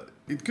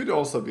it could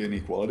also be an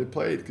equality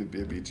play. It could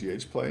be a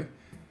BGH play.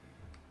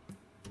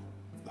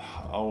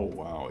 Oh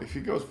wow! If he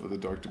goes for the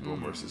Dr.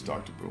 Boom versus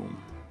Dr. Boom,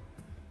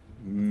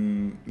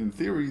 in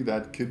theory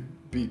that could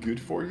be good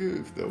for you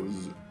if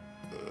those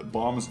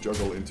bombs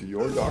juggle into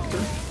your Doctor,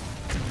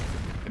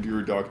 and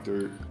your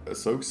Doctor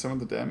soaks some of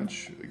the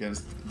damage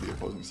against the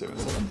opposing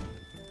 7/7.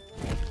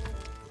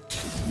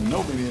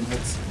 No minion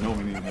hits, no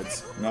minion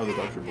hits. Now the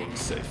Dr. Boom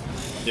is safe.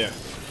 Yeah.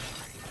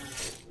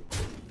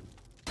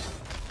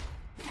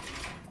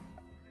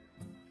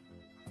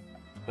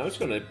 Now it's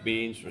gonna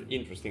be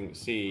interesting to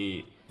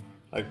see.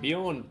 Like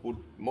Beyond would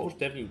most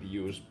definitely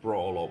use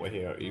Brawl over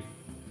here if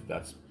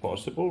that's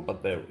possible,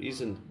 but there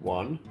isn't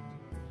one.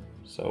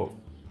 So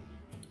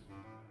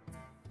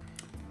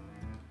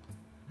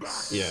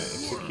yeah,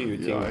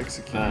 executing. Yeah,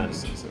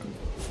 executing.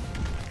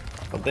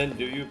 But then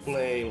do you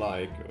play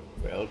like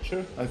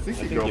Belcher? I think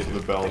you go for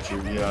the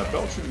Belcher. Yeah,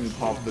 Belcher and you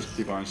pop the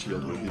Divine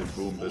Shield with your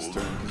Boom this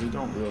turn because you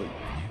don't really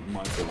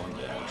mind the 1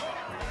 damage.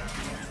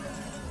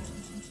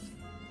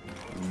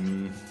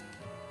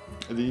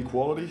 The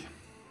equality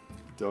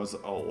does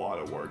a lot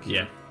of work.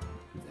 Yeah,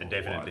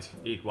 definitely.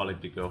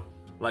 Equality go.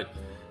 Like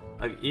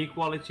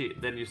equality,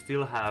 then you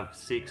still have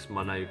 6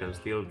 mana, you can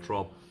still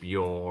drop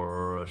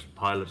your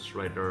Pilot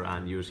Shredder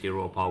and use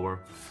hero power,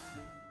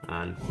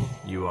 and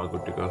you are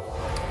good to go.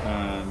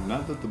 And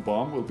now that the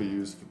bomb will be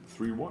used for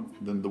the 3-1,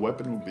 then the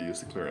weapon will be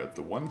used to clear out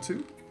the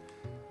 1-2.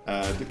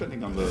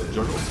 Depending on the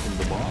juggles from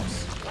the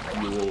bombs,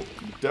 you will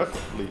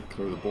definitely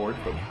clear the board,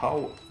 but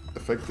how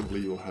effectively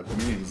you'll have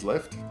minions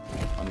left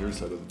on your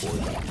side of the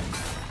board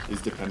is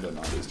dependent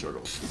on these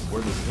juggles.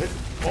 Where does it hit?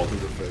 All to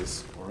the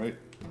face, alright?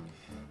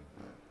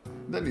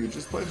 Then you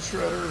just play the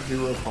Shredder,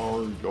 hero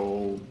power,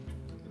 gold.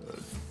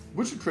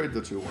 Would you trade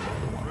the 2-1 for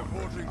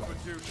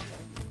 1?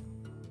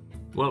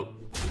 Well,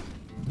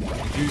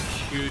 you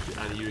should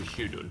and you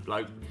shouldn't.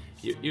 Like,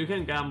 you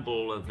can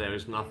gamble that there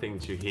is nothing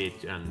to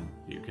hit and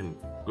you can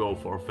go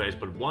for a face,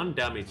 but 1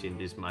 damage in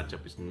this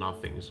matchup is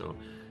nothing, so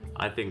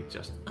I think it's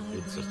just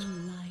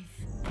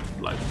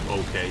like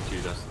okay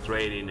to just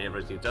trade in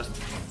everything, just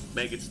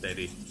make it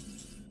steady.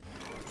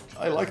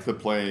 I like the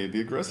play.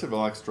 The aggressive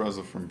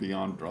Alexstrasza from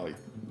Beyond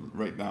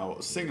right now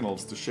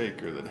signals to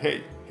Shaker that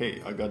hey,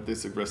 I got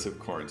this aggressive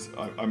cards.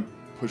 I'm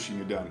pushing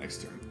you down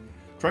next turn.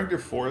 Trying to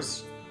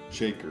force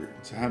Shaker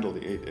to handle the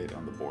 8/8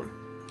 on the board.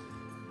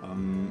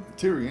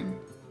 Tyrion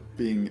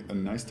being a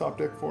nice top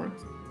deck for it.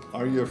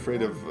 Are you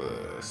afraid of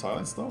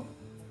Silence though?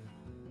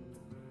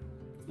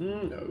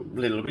 A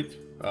little bit.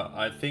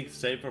 I think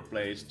safer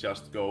plays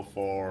just go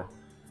for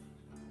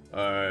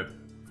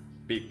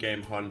Big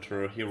Game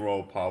Hunter,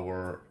 Hero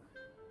Power,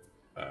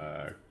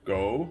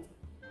 go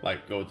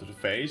to the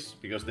face,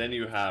 because then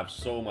you have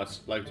so much,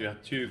 like you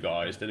have 2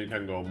 guys, then you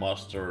can go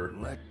Master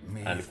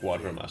and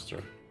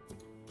Quartermaster.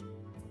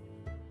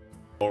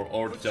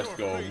 Or just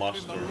go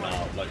Master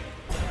now, like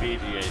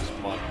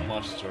BGH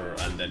Master,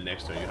 and then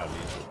next turn you have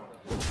Lethal.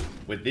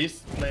 With this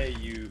play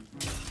you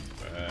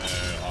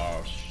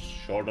are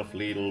short of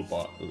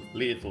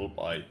lethal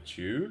by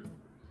 2.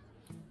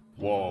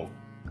 Whoa.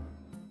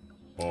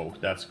 Whoa,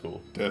 that's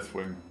cool.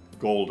 Deathwing.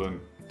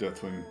 Golden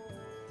Deathwing.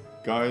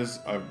 Guys,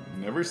 I've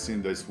never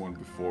seen this one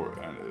before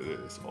and it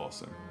is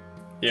awesome.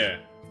 Yeah,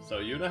 so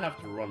you don't have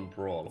to run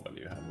Brawl when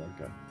you have that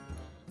guy.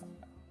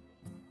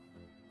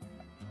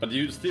 But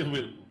you still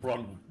will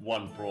run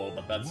 1 Brawl,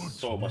 but that's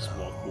so much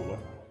more cooler.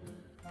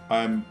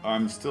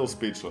 I'm still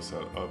speechless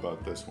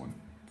about this one.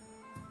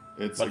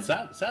 But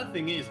sad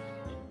thing is,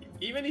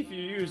 even if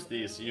you use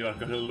this, you are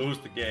gonna lose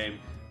the game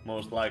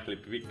most likely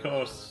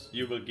because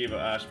you will give an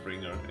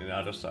Ashbringer on the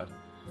other side.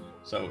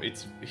 So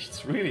it's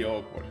really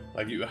awkward.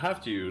 Like you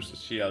have to use a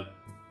shield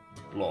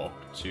block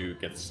to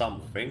get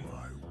something,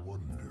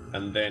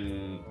 and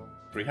then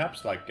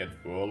perhaps like get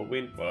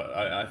Whirlwind. But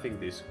I think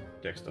this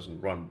deck doesn't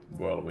run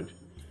Whirlwind.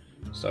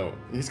 So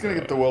he's gonna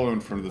get the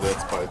Whirlwind from the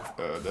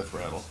Death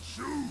Rattle.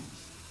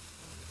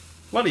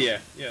 Well, yeah,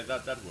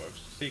 that works.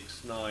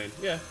 6, 9,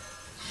 yeah.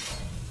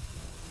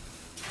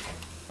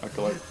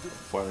 Acolyte,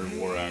 Fire and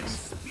War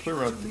Axe.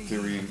 Clear out the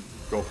Tyrion,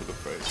 go for the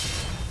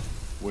face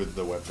with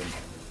the weapon.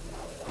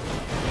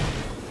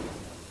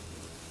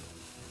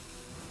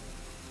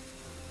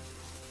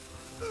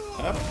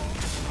 Yep.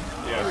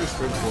 Yeah. Very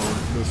straightforward.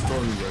 The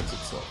story writes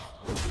itself.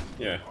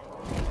 Yeah.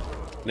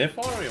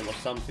 Nefarian was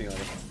something I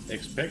was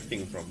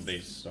expecting from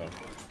this, so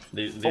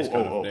this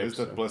kind of deck, is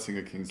that Blessing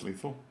of Kings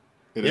lethal?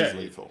 It is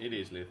lethal. It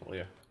is lethal,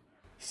 yeah.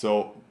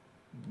 So,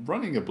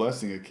 running a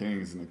Blessing of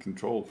Kings in a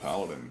controlled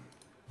Paladin.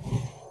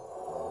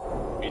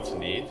 It's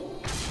neat.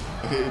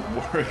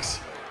 It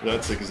works.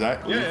 That's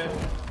exactly lethal.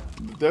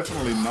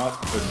 Definitely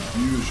not a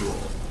usual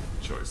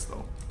choice,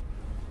 though.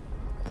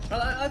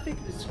 Well, I think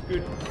it's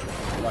good,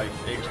 like,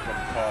 extra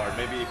card.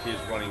 Maybe if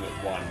he's running a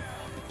 1,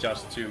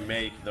 just to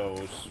make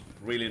those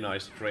really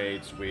nice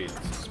trades with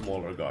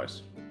smaller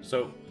guys.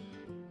 So,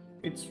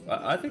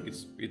 I think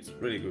it's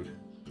really good.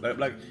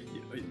 Like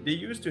they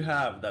used to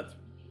have that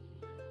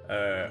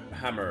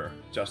hammer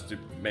just to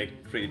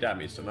make 3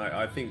 damage, and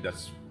I think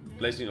that's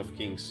Blessing of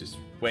Kings is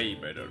way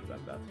better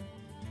than that.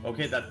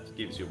 Okay, that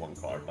gives you one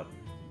card, but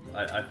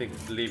I think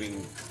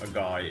leaving a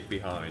guy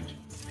behind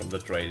from the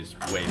trade is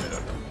way better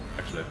than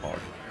actually hard.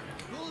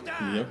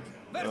 Yep.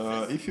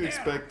 If you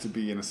expect to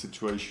be in a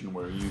situation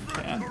where you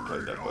can play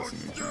that Blessing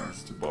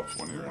Returns to buff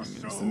one of your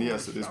minions, then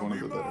yes, it is one of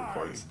the better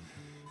cards.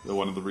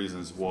 One of the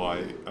reasons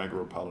why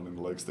Aggro Paladin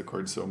likes the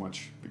card so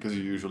much, because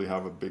you usually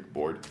have a big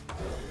board.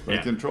 But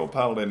a Control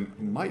Paladin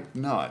might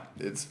not.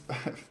 It's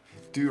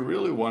do you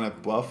really want to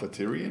buff a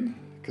Tyrion?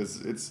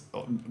 Because it's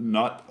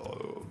not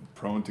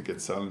prone to get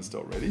silenced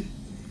already.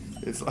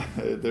 It's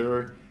there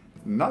are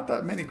not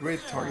that many great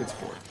targets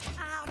for it.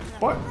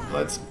 But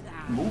let's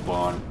move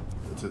on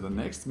to the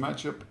next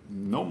matchup.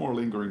 No more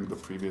lingering the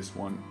previous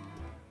one.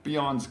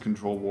 Beyond's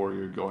Control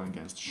Warrior going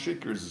against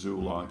Shaker's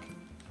Zulak.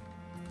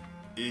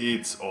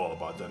 It's all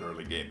about that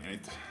early game,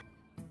 ain't it?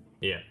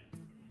 Yeah.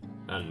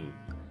 And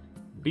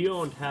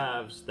Beyond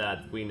has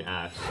that win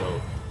axe,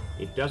 so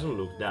it doesn't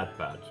look that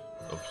bad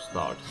of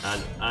start.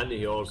 And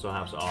he also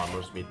has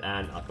Armor Smith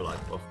and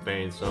Acolyte of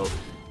Pain, so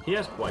he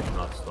has quite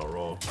nuts to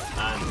roll.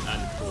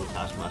 And full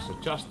Taskmaster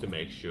just to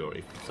make sure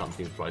if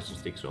something tries to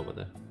stick over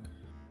there.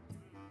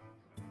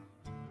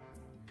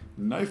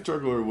 Knife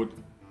Juggler would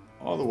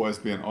otherwise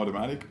be an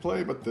automatic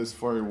play, but this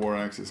Fiery War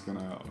Axe is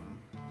gonna,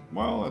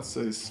 well, let's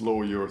say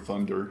slow your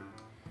Thunder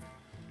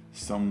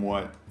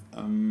somewhat.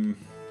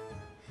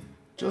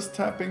 Just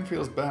tapping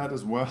feels bad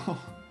as well.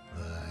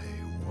 I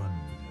wonder.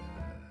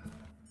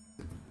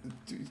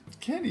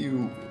 Can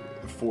you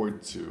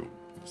afford to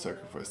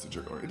sacrifice the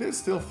Juggler? It is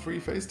still 3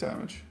 face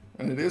damage,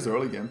 and it is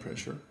early game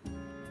pressure.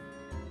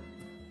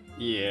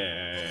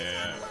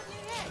 Yeah.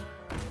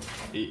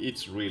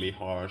 It's really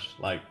harsh.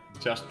 Like,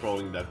 just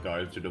throwing that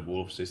guy to the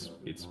wolves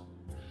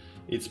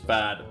it's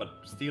bad, but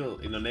still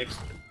in the next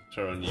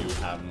turn you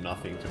have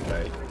nothing to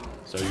play.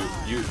 So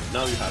you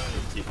now you have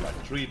to hit like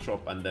 3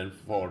 drop and then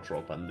 4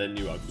 drop and then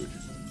you are good.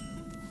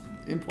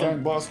 Imp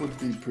Gang Boss would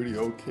be pretty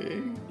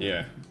okay.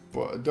 Yeah.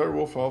 But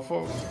Direwolf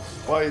Alpha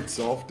by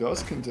itself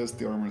does contest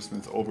the Armor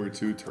Smith over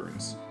 2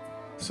 turns.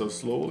 So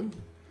slowly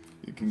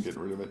you can get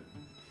rid of it.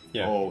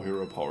 Yeah. Oh,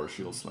 Hero Power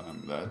Shield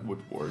Slam, that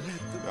would work.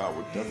 That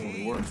would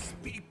definitely work.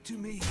 Speak to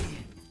me.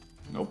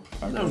 Nope,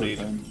 No need.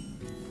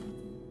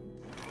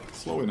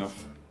 Slow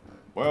enough.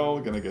 Well,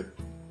 gonna get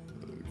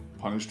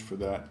punished for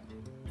that.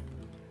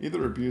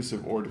 Either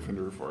Abusive or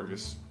Defender of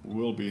Argus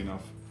will be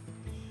enough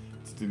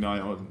to deny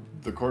on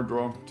the card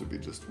draw to be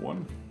just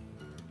 1.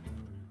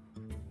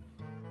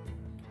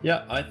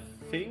 Yeah, I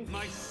think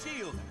My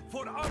shield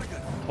for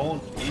Argon.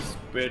 Taunt is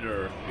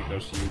better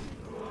because you...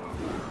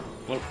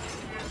 Well,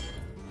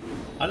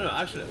 I don't know,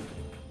 actually...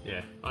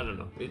 Yeah, I don't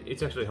know.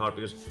 It's actually hard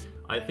because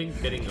I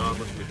think getting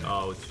Armor Smith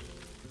out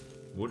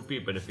would be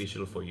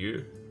beneficial for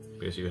you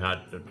because you had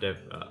the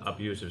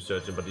abusive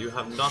surgeon, but you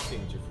have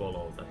nothing to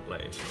follow that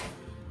play.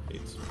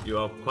 You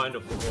are kind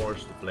of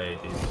forced to play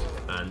this,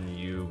 and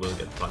you will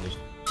get punished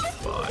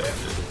by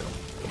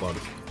about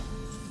it.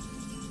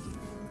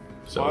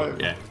 So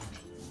yeah.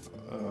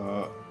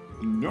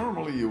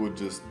 Normally you would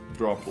just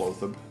drop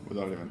Lothab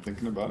without even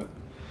thinking about it,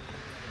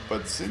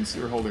 but since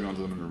you're holding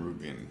onto the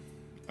Nerubian,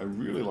 I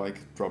really like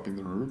dropping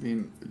the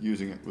Nerubian,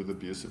 using it with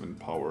Abusive and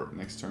Power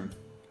next turn.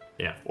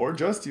 Yeah. Or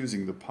just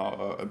using the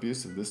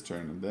Abusive this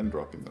turn and then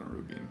dropping the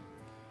Nerubian.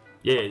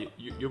 Yeah,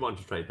 you want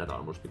to trade that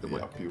Armor Smith away.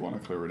 Yep, you want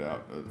to clear it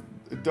out.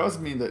 It does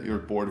mean that your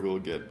board will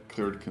get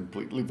cleared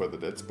completely by the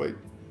Dead Spite,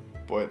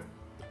 but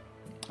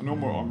no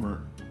more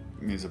armor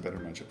means a better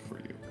matchup for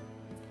you.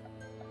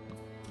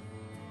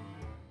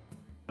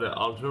 The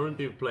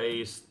alternative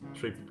play is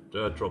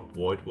drop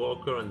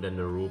Voidwalker and then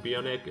the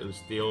Nerubian egg, and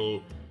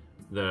still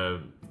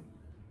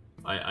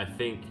I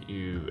think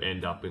you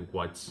end up in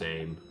quite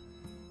same.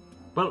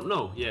 Well,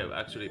 no, yeah,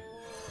 actually,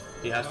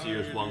 he has to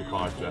use 1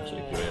 card to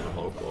actually create a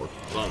whole board.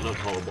 Well, not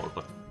whole board,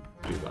 but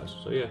 2 guys.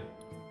 So yeah.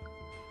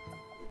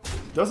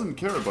 Doesn't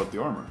care about the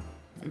armor.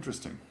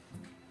 Interesting.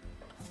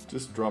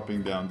 Just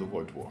dropping down the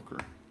Voidwalker.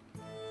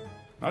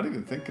 Not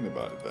even thinking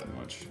about it that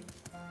much.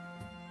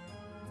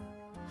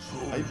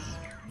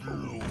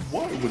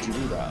 Why would you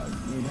do that?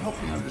 I mean, help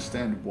me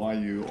understand why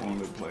you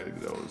only play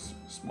those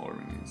smaller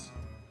minions.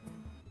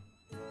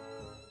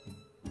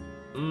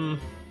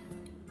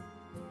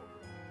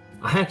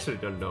 I actually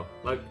don't know.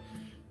 Like,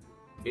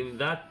 in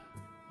that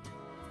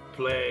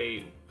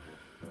play...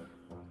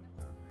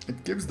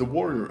 It gives the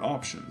warrior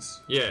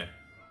options. Yeah.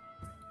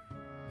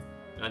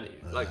 And,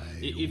 like,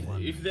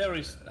 if there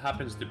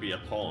happens to be a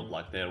taunt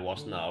like there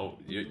was now,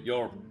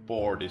 your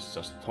board is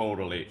just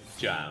totally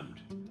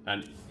jammed.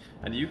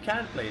 And you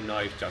can't play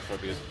Knife Juggler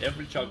because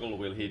every juggle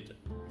will hit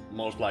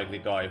most likely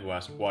guy who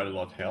has quite a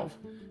lot of health,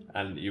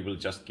 and you will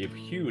just give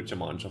huge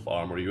amounts of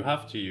armor. You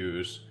have to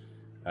use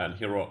and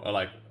hero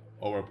like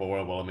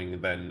overwhelming,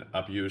 then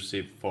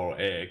abusive for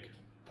egg,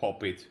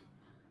 pop it,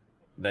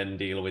 then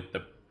deal with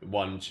the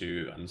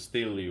 1-2, and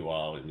still you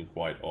are in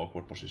quite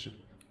awkward position.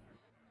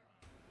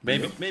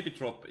 Maybe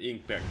drop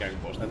Ink Gang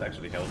Boss, that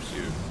actually helps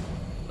you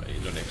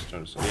in the next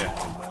turn. So yeah.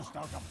 Almost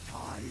out of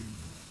time.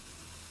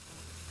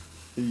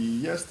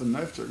 Yes, the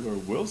knife juggler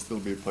will still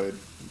be played. It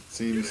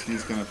seems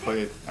he's gonna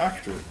play it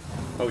after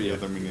the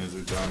other minions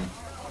are done.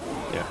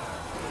 Yeah.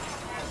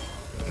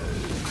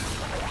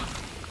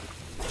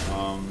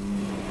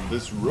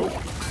 This rope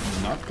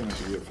is not gonna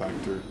be a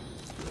factor.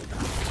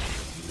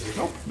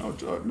 Nope, no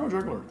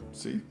juggler.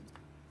 See?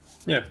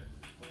 Yeah.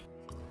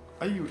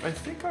 I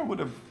think I would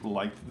have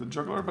liked the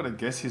juggler, but I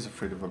guess he's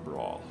afraid of a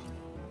brawl.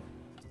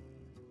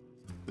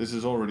 This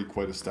is already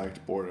quite a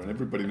stacked board, and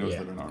everybody knows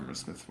that an armor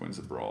smith wins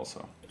a brawl,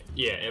 so.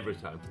 Yeah, every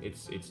time.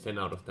 It's 10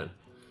 out of 10.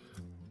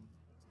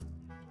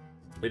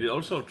 We did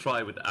also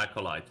try with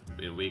Acolyte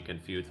in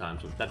weekend few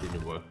times, but that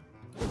didn't work.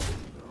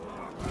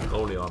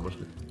 Only armor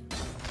smith.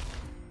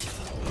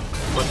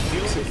 But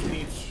still it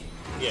needs,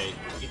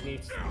 it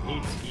needs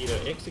either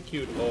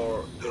execute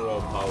or hero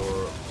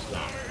power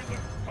slam.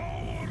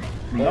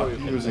 Not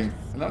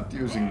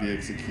using the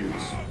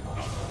executes.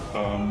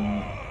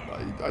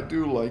 I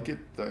do like it.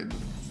 I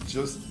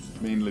just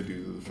mainly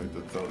due to the fact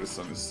that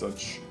Taurisan is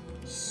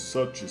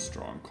such a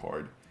strong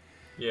card.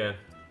 Yeah,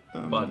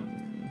 but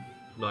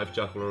Knife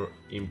Juggler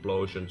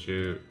Implosion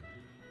to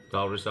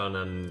Taurisan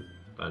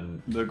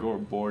and the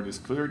board is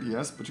cleared,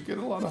 yes, but you get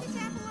a lot of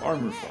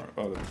armor out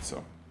of it,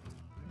 so.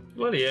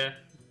 Well, yeah,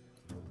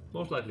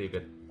 most likely you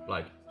get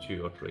like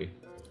 2 or 3,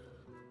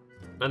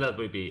 and that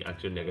will be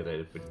actually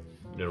negated with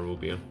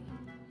Nerubian.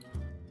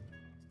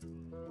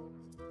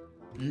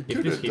 You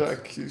could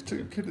attack. You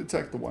could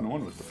attack the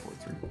 1/1 with the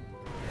 4/3.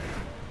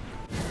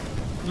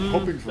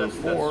 Hoping for a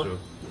 4,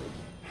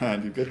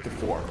 and you get the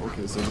 4.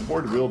 Okay, so the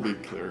board will be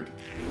cleared.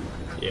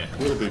 Yeah,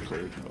 will be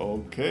cleared.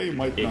 Okay,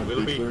 might not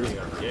be cleared.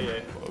 Yeah.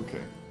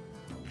 Okay,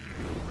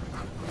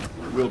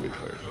 will be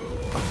cleared.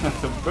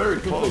 Very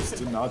close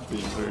to not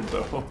being cleared,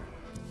 though.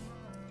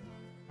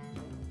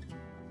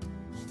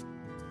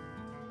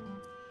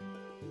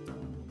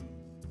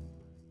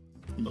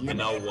 Okay,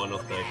 now one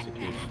of the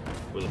executes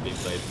will be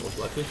played most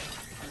likely.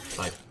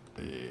 Like,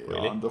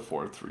 really? On the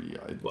 4/3,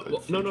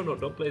 no,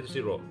 don't play the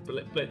 0.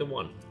 Play the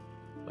 1.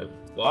 Like,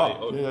 why?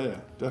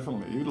 Yeah,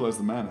 definitely. Utilize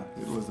the mana.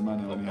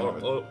 When you have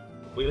it. Or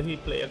will he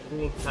play a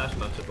cruel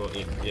taskmaster for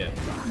him? Yeah.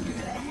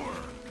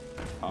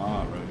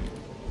 Right.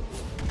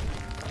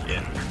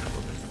 Yeah.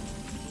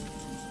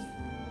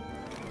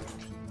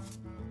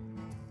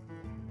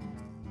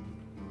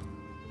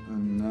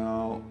 And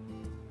now,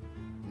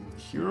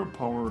 Hero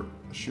Power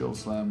Shield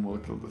Slam will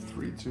kill the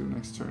 3/2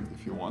 next turn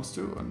if he wants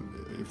to, and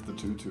if the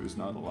 2/2 is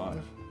not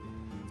alive.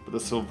 But the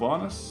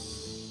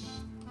Sylvanas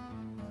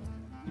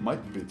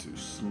might be too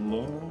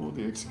slow.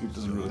 The Execute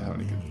doesn't really have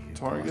any good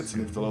targets,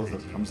 and if the Lothar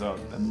comes out,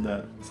 then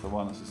that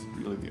Sylvanas is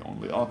really the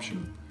only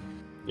option.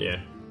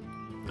 Yeah.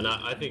 And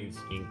I think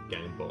it's in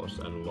Gang Boss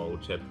and Low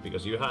Jep,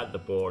 because you had the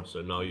board,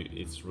 so now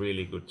it's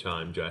really good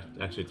time to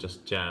actually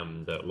just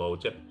jam the Low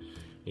Jep.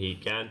 He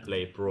can't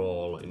play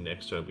Brawl in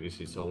next turn because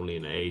he's only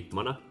in 8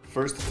 mana.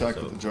 First attack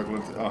with the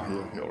Juggler.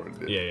 He already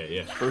did.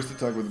 Yeah. First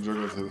attack with the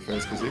Juggler to the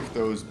face, because if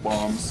those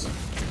bombs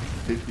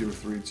hit your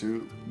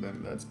 3/2,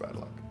 then that's bad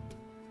luck.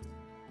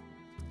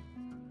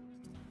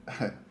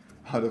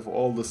 Out of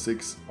all the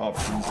 6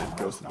 options, it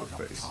goes to the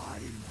face.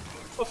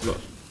 Of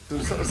course.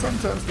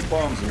 Sometimes the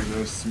bombs are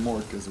as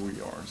smart as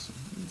we are, so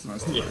it's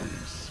nice to play.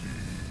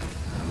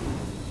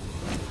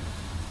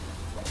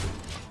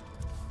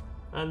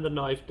 And the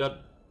knife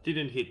that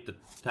didn't hit the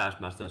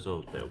Taskmaster,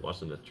 so there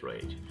wasn't a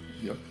trade.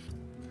 Yep.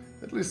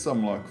 At least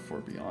some luck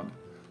for Beyond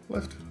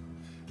left.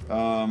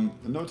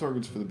 No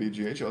targets for the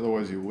BGH,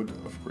 otherwise you would,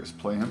 of course,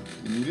 play him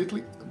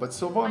immediately. But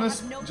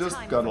Sylvanas just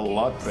got a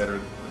lot better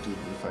due to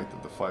the fact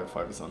that the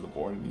 5/5 is on the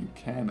board and you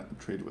can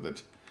trade with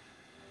it.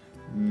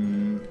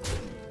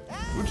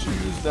 Would you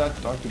use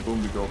that Dr.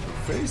 Boom to go for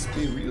face,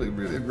 be really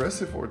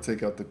aggressive, or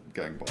take out the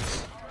Gang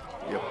Boss?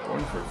 Yep,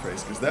 going for a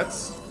face, because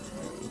that's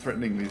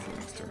threatening lethal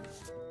next turn.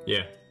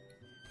 Yeah.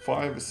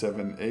 5,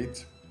 7,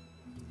 8.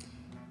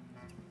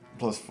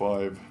 Plus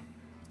 5.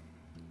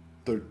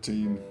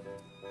 13.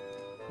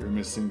 You're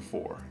missing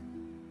 4.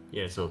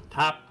 Yeah, so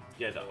tap,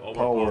 get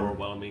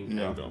overwhelming,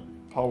 yeah, and go.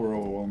 Power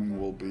overwhelming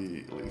will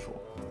be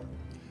lethal.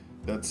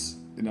 That's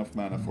enough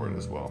mana for it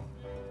as well.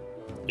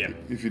 Yeah.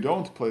 If you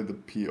don't play the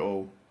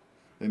PO,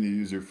 then you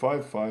use your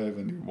 5/5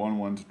 and your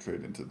 1/1 to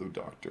trade into the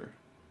Doctor.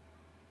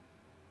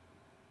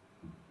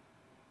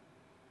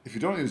 If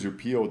you don't use your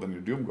PO, then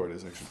your Doomguard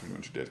is actually pretty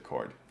much a dead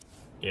card.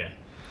 Yeah.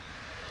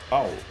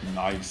 Oh,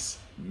 nice.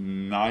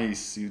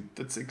 Nice.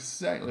 That's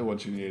exactly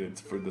what you needed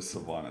for the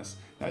Sylvanas.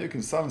 Now you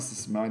can silence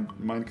this mind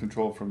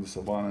control from the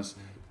Sylvanas,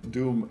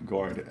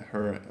 Doomguard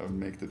her, and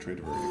make the trade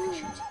very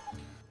efficient.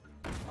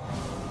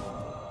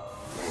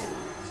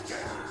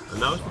 And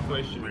now is the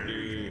question,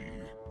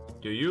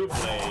 do you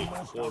play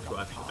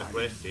ultra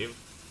aggressive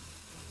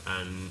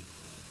and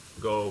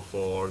go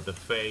for the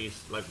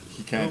face, like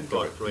he can't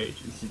go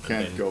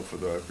for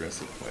the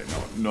aggressive play.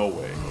 No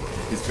way.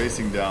 He's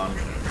facing down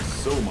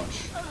so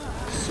much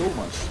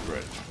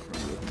spread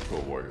from the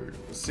Control Warrior.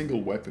 A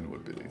single weapon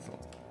would be lethal.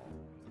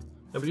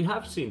 Yeah, but you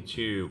have seen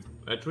 3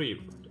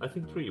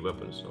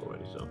 weapons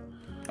already, so.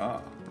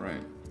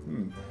 Right.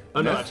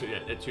 Oh no, Neff- actually,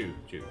 yeah, two.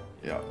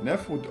 Yeah,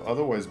 Neff would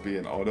otherwise be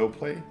an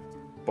autoplay,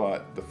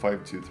 but the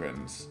 5-2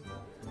 threatens.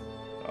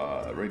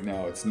 Right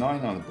now it's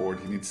 9 on the board,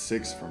 he needs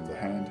 6 from the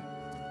hand.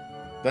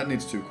 That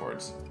needs 2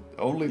 cards.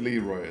 Only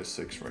Leroy is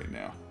 6 right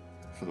now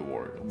for the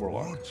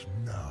Warlock. What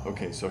now?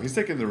 Okay, so he's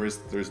taking the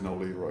risk there's no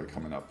Leroy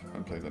coming up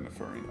and play the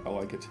Nefarian. I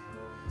like it.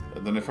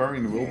 The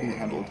Nefarian will be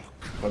handled,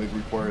 but it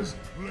requires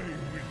Play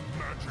with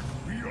magic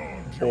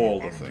beyond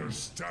all your the things.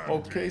 understanding.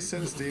 Okay,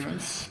 Sense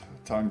Demons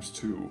times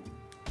 2.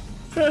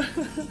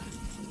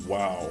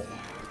 Wow.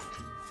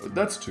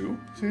 That's 2.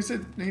 So he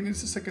said he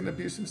needs a second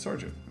Abusive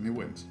Sergeant, and he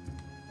wins.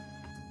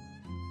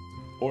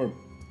 Or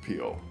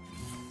PO.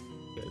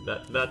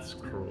 Yeah, that's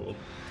cruel.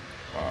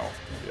 Wow,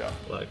 yeah.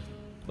 Like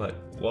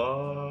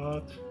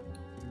what?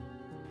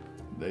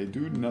 They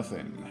do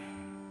nothing.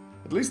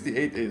 At least the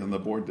 8-8 on the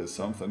board does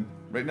something.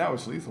 Right now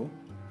it's lethal.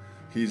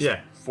 He's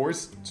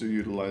forced to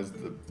utilize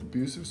the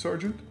Abusive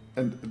Sergeant,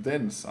 and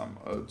then some.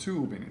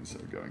 2 minions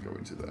are going to go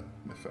into the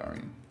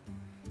Nefarian.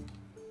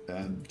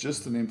 And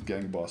just an Imp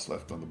Gang boss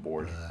left on the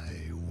board.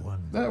 I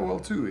wonder. Well,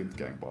 2 Imp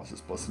Gang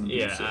bosses plus an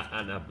Abusive. Yeah,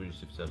 and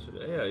abusive sensory.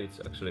 Yeah, it's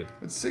actually.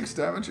 It's 6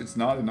 damage, it's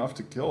not enough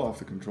to kill off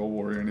the Control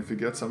Warrior, and if you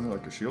get something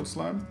like a Shield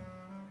Slam,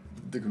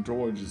 the Control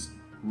Warrior just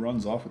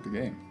runs off with the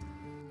game.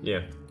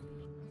 Yeah.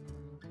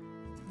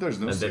 There's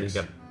no And 6. then he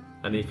can,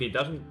 and if he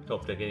doesn't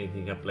top deck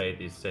anything, he can play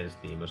these Sense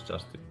Demons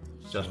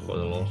just for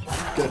the loss.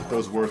 Get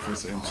those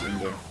worthless imps in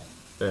there.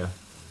 Yeah.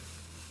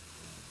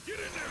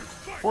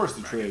 Force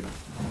the trade.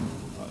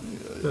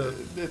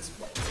 It's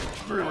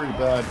very, very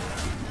bad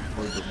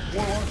for the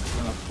Warlock,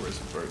 and of course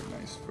very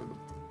nice for the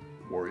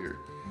Warrior.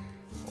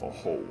 Oh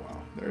wow,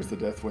 there's the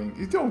Deathwing.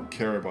 You don't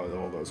care about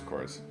all those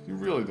cards. You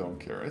really don't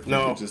care. I think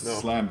you just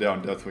slam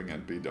down Deathwing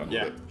and be done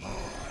with it.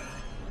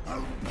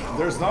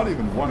 There's not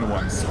even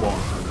 1-1 spawn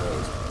for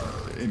those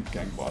Imp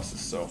Gang bosses,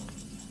 so...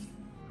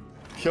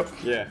 Yep.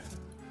 Yeah.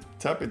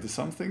 Tap into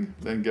something,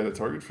 then get a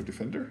target for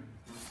Defender.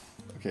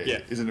 Okay,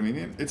 Yeah. is it a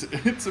minion? It's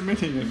a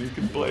minion and you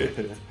can play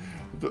it.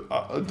 The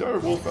Dire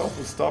Wolf Elf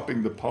is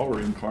stopping the Power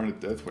Incarnate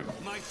Deathwing.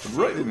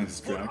 Right in its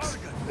tracks,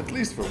 at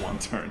least for 1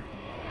 turn.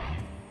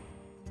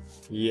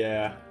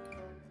 Yeah.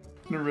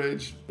 In a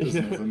rage, there's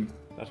nothing.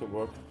 Doesn't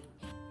work.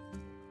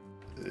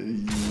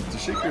 The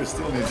Shaker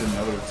still needs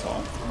another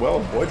taunt. Well,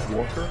 Void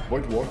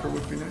Walker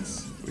would be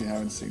nice. We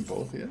haven't seen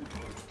both yet.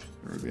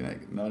 Ruby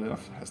Knight, not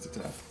enough, has to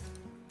tap.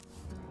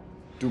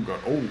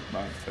 Doomguard, oh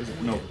man, is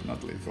it? No,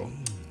 not lethal.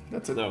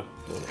 That's it. No.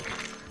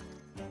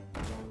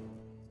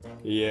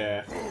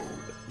 Yeah.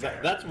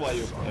 That's why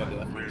you play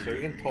that. So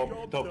you can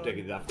top deck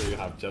it after you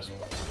have just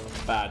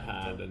bad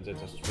hand and then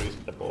just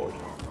reset the board.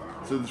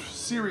 So the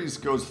series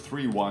goes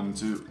 3-1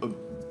 to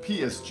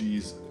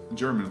PSG's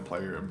German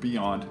player,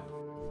 Beyond.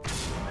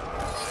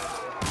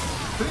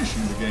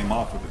 Finishing the game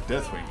off with a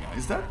Deathwing.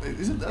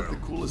 Isn't that the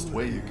coolest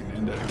way you can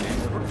end a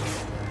game ever?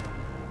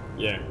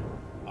 Yeah.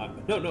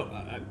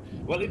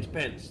 Well, it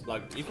depends.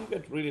 Like, if you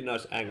get really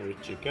nice Angry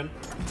Chicken,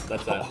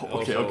 that's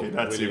okay,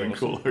 that's really even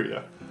awesome. cooler,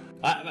 yeah.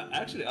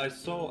 Actually, I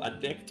saw a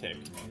deck tech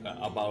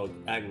about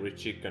Angry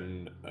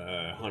Chicken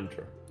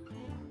Hunter.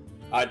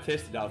 I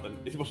tested out and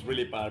it was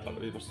really bad,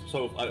 but it was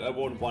so. I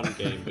won 1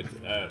 game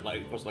with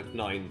it was like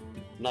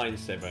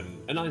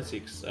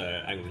 9-6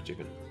 Angry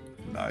Chicken.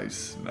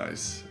 Nice.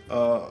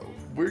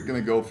 We're gonna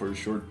go for a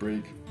short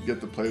break,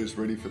 get the players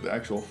ready for the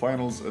actual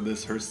finals of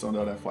this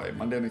Hearthstone.fi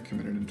Monday Night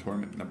Community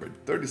Tournament number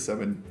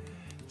 37.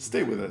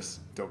 Stay with us,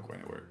 don't go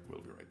anywhere,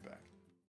 we'll be right back.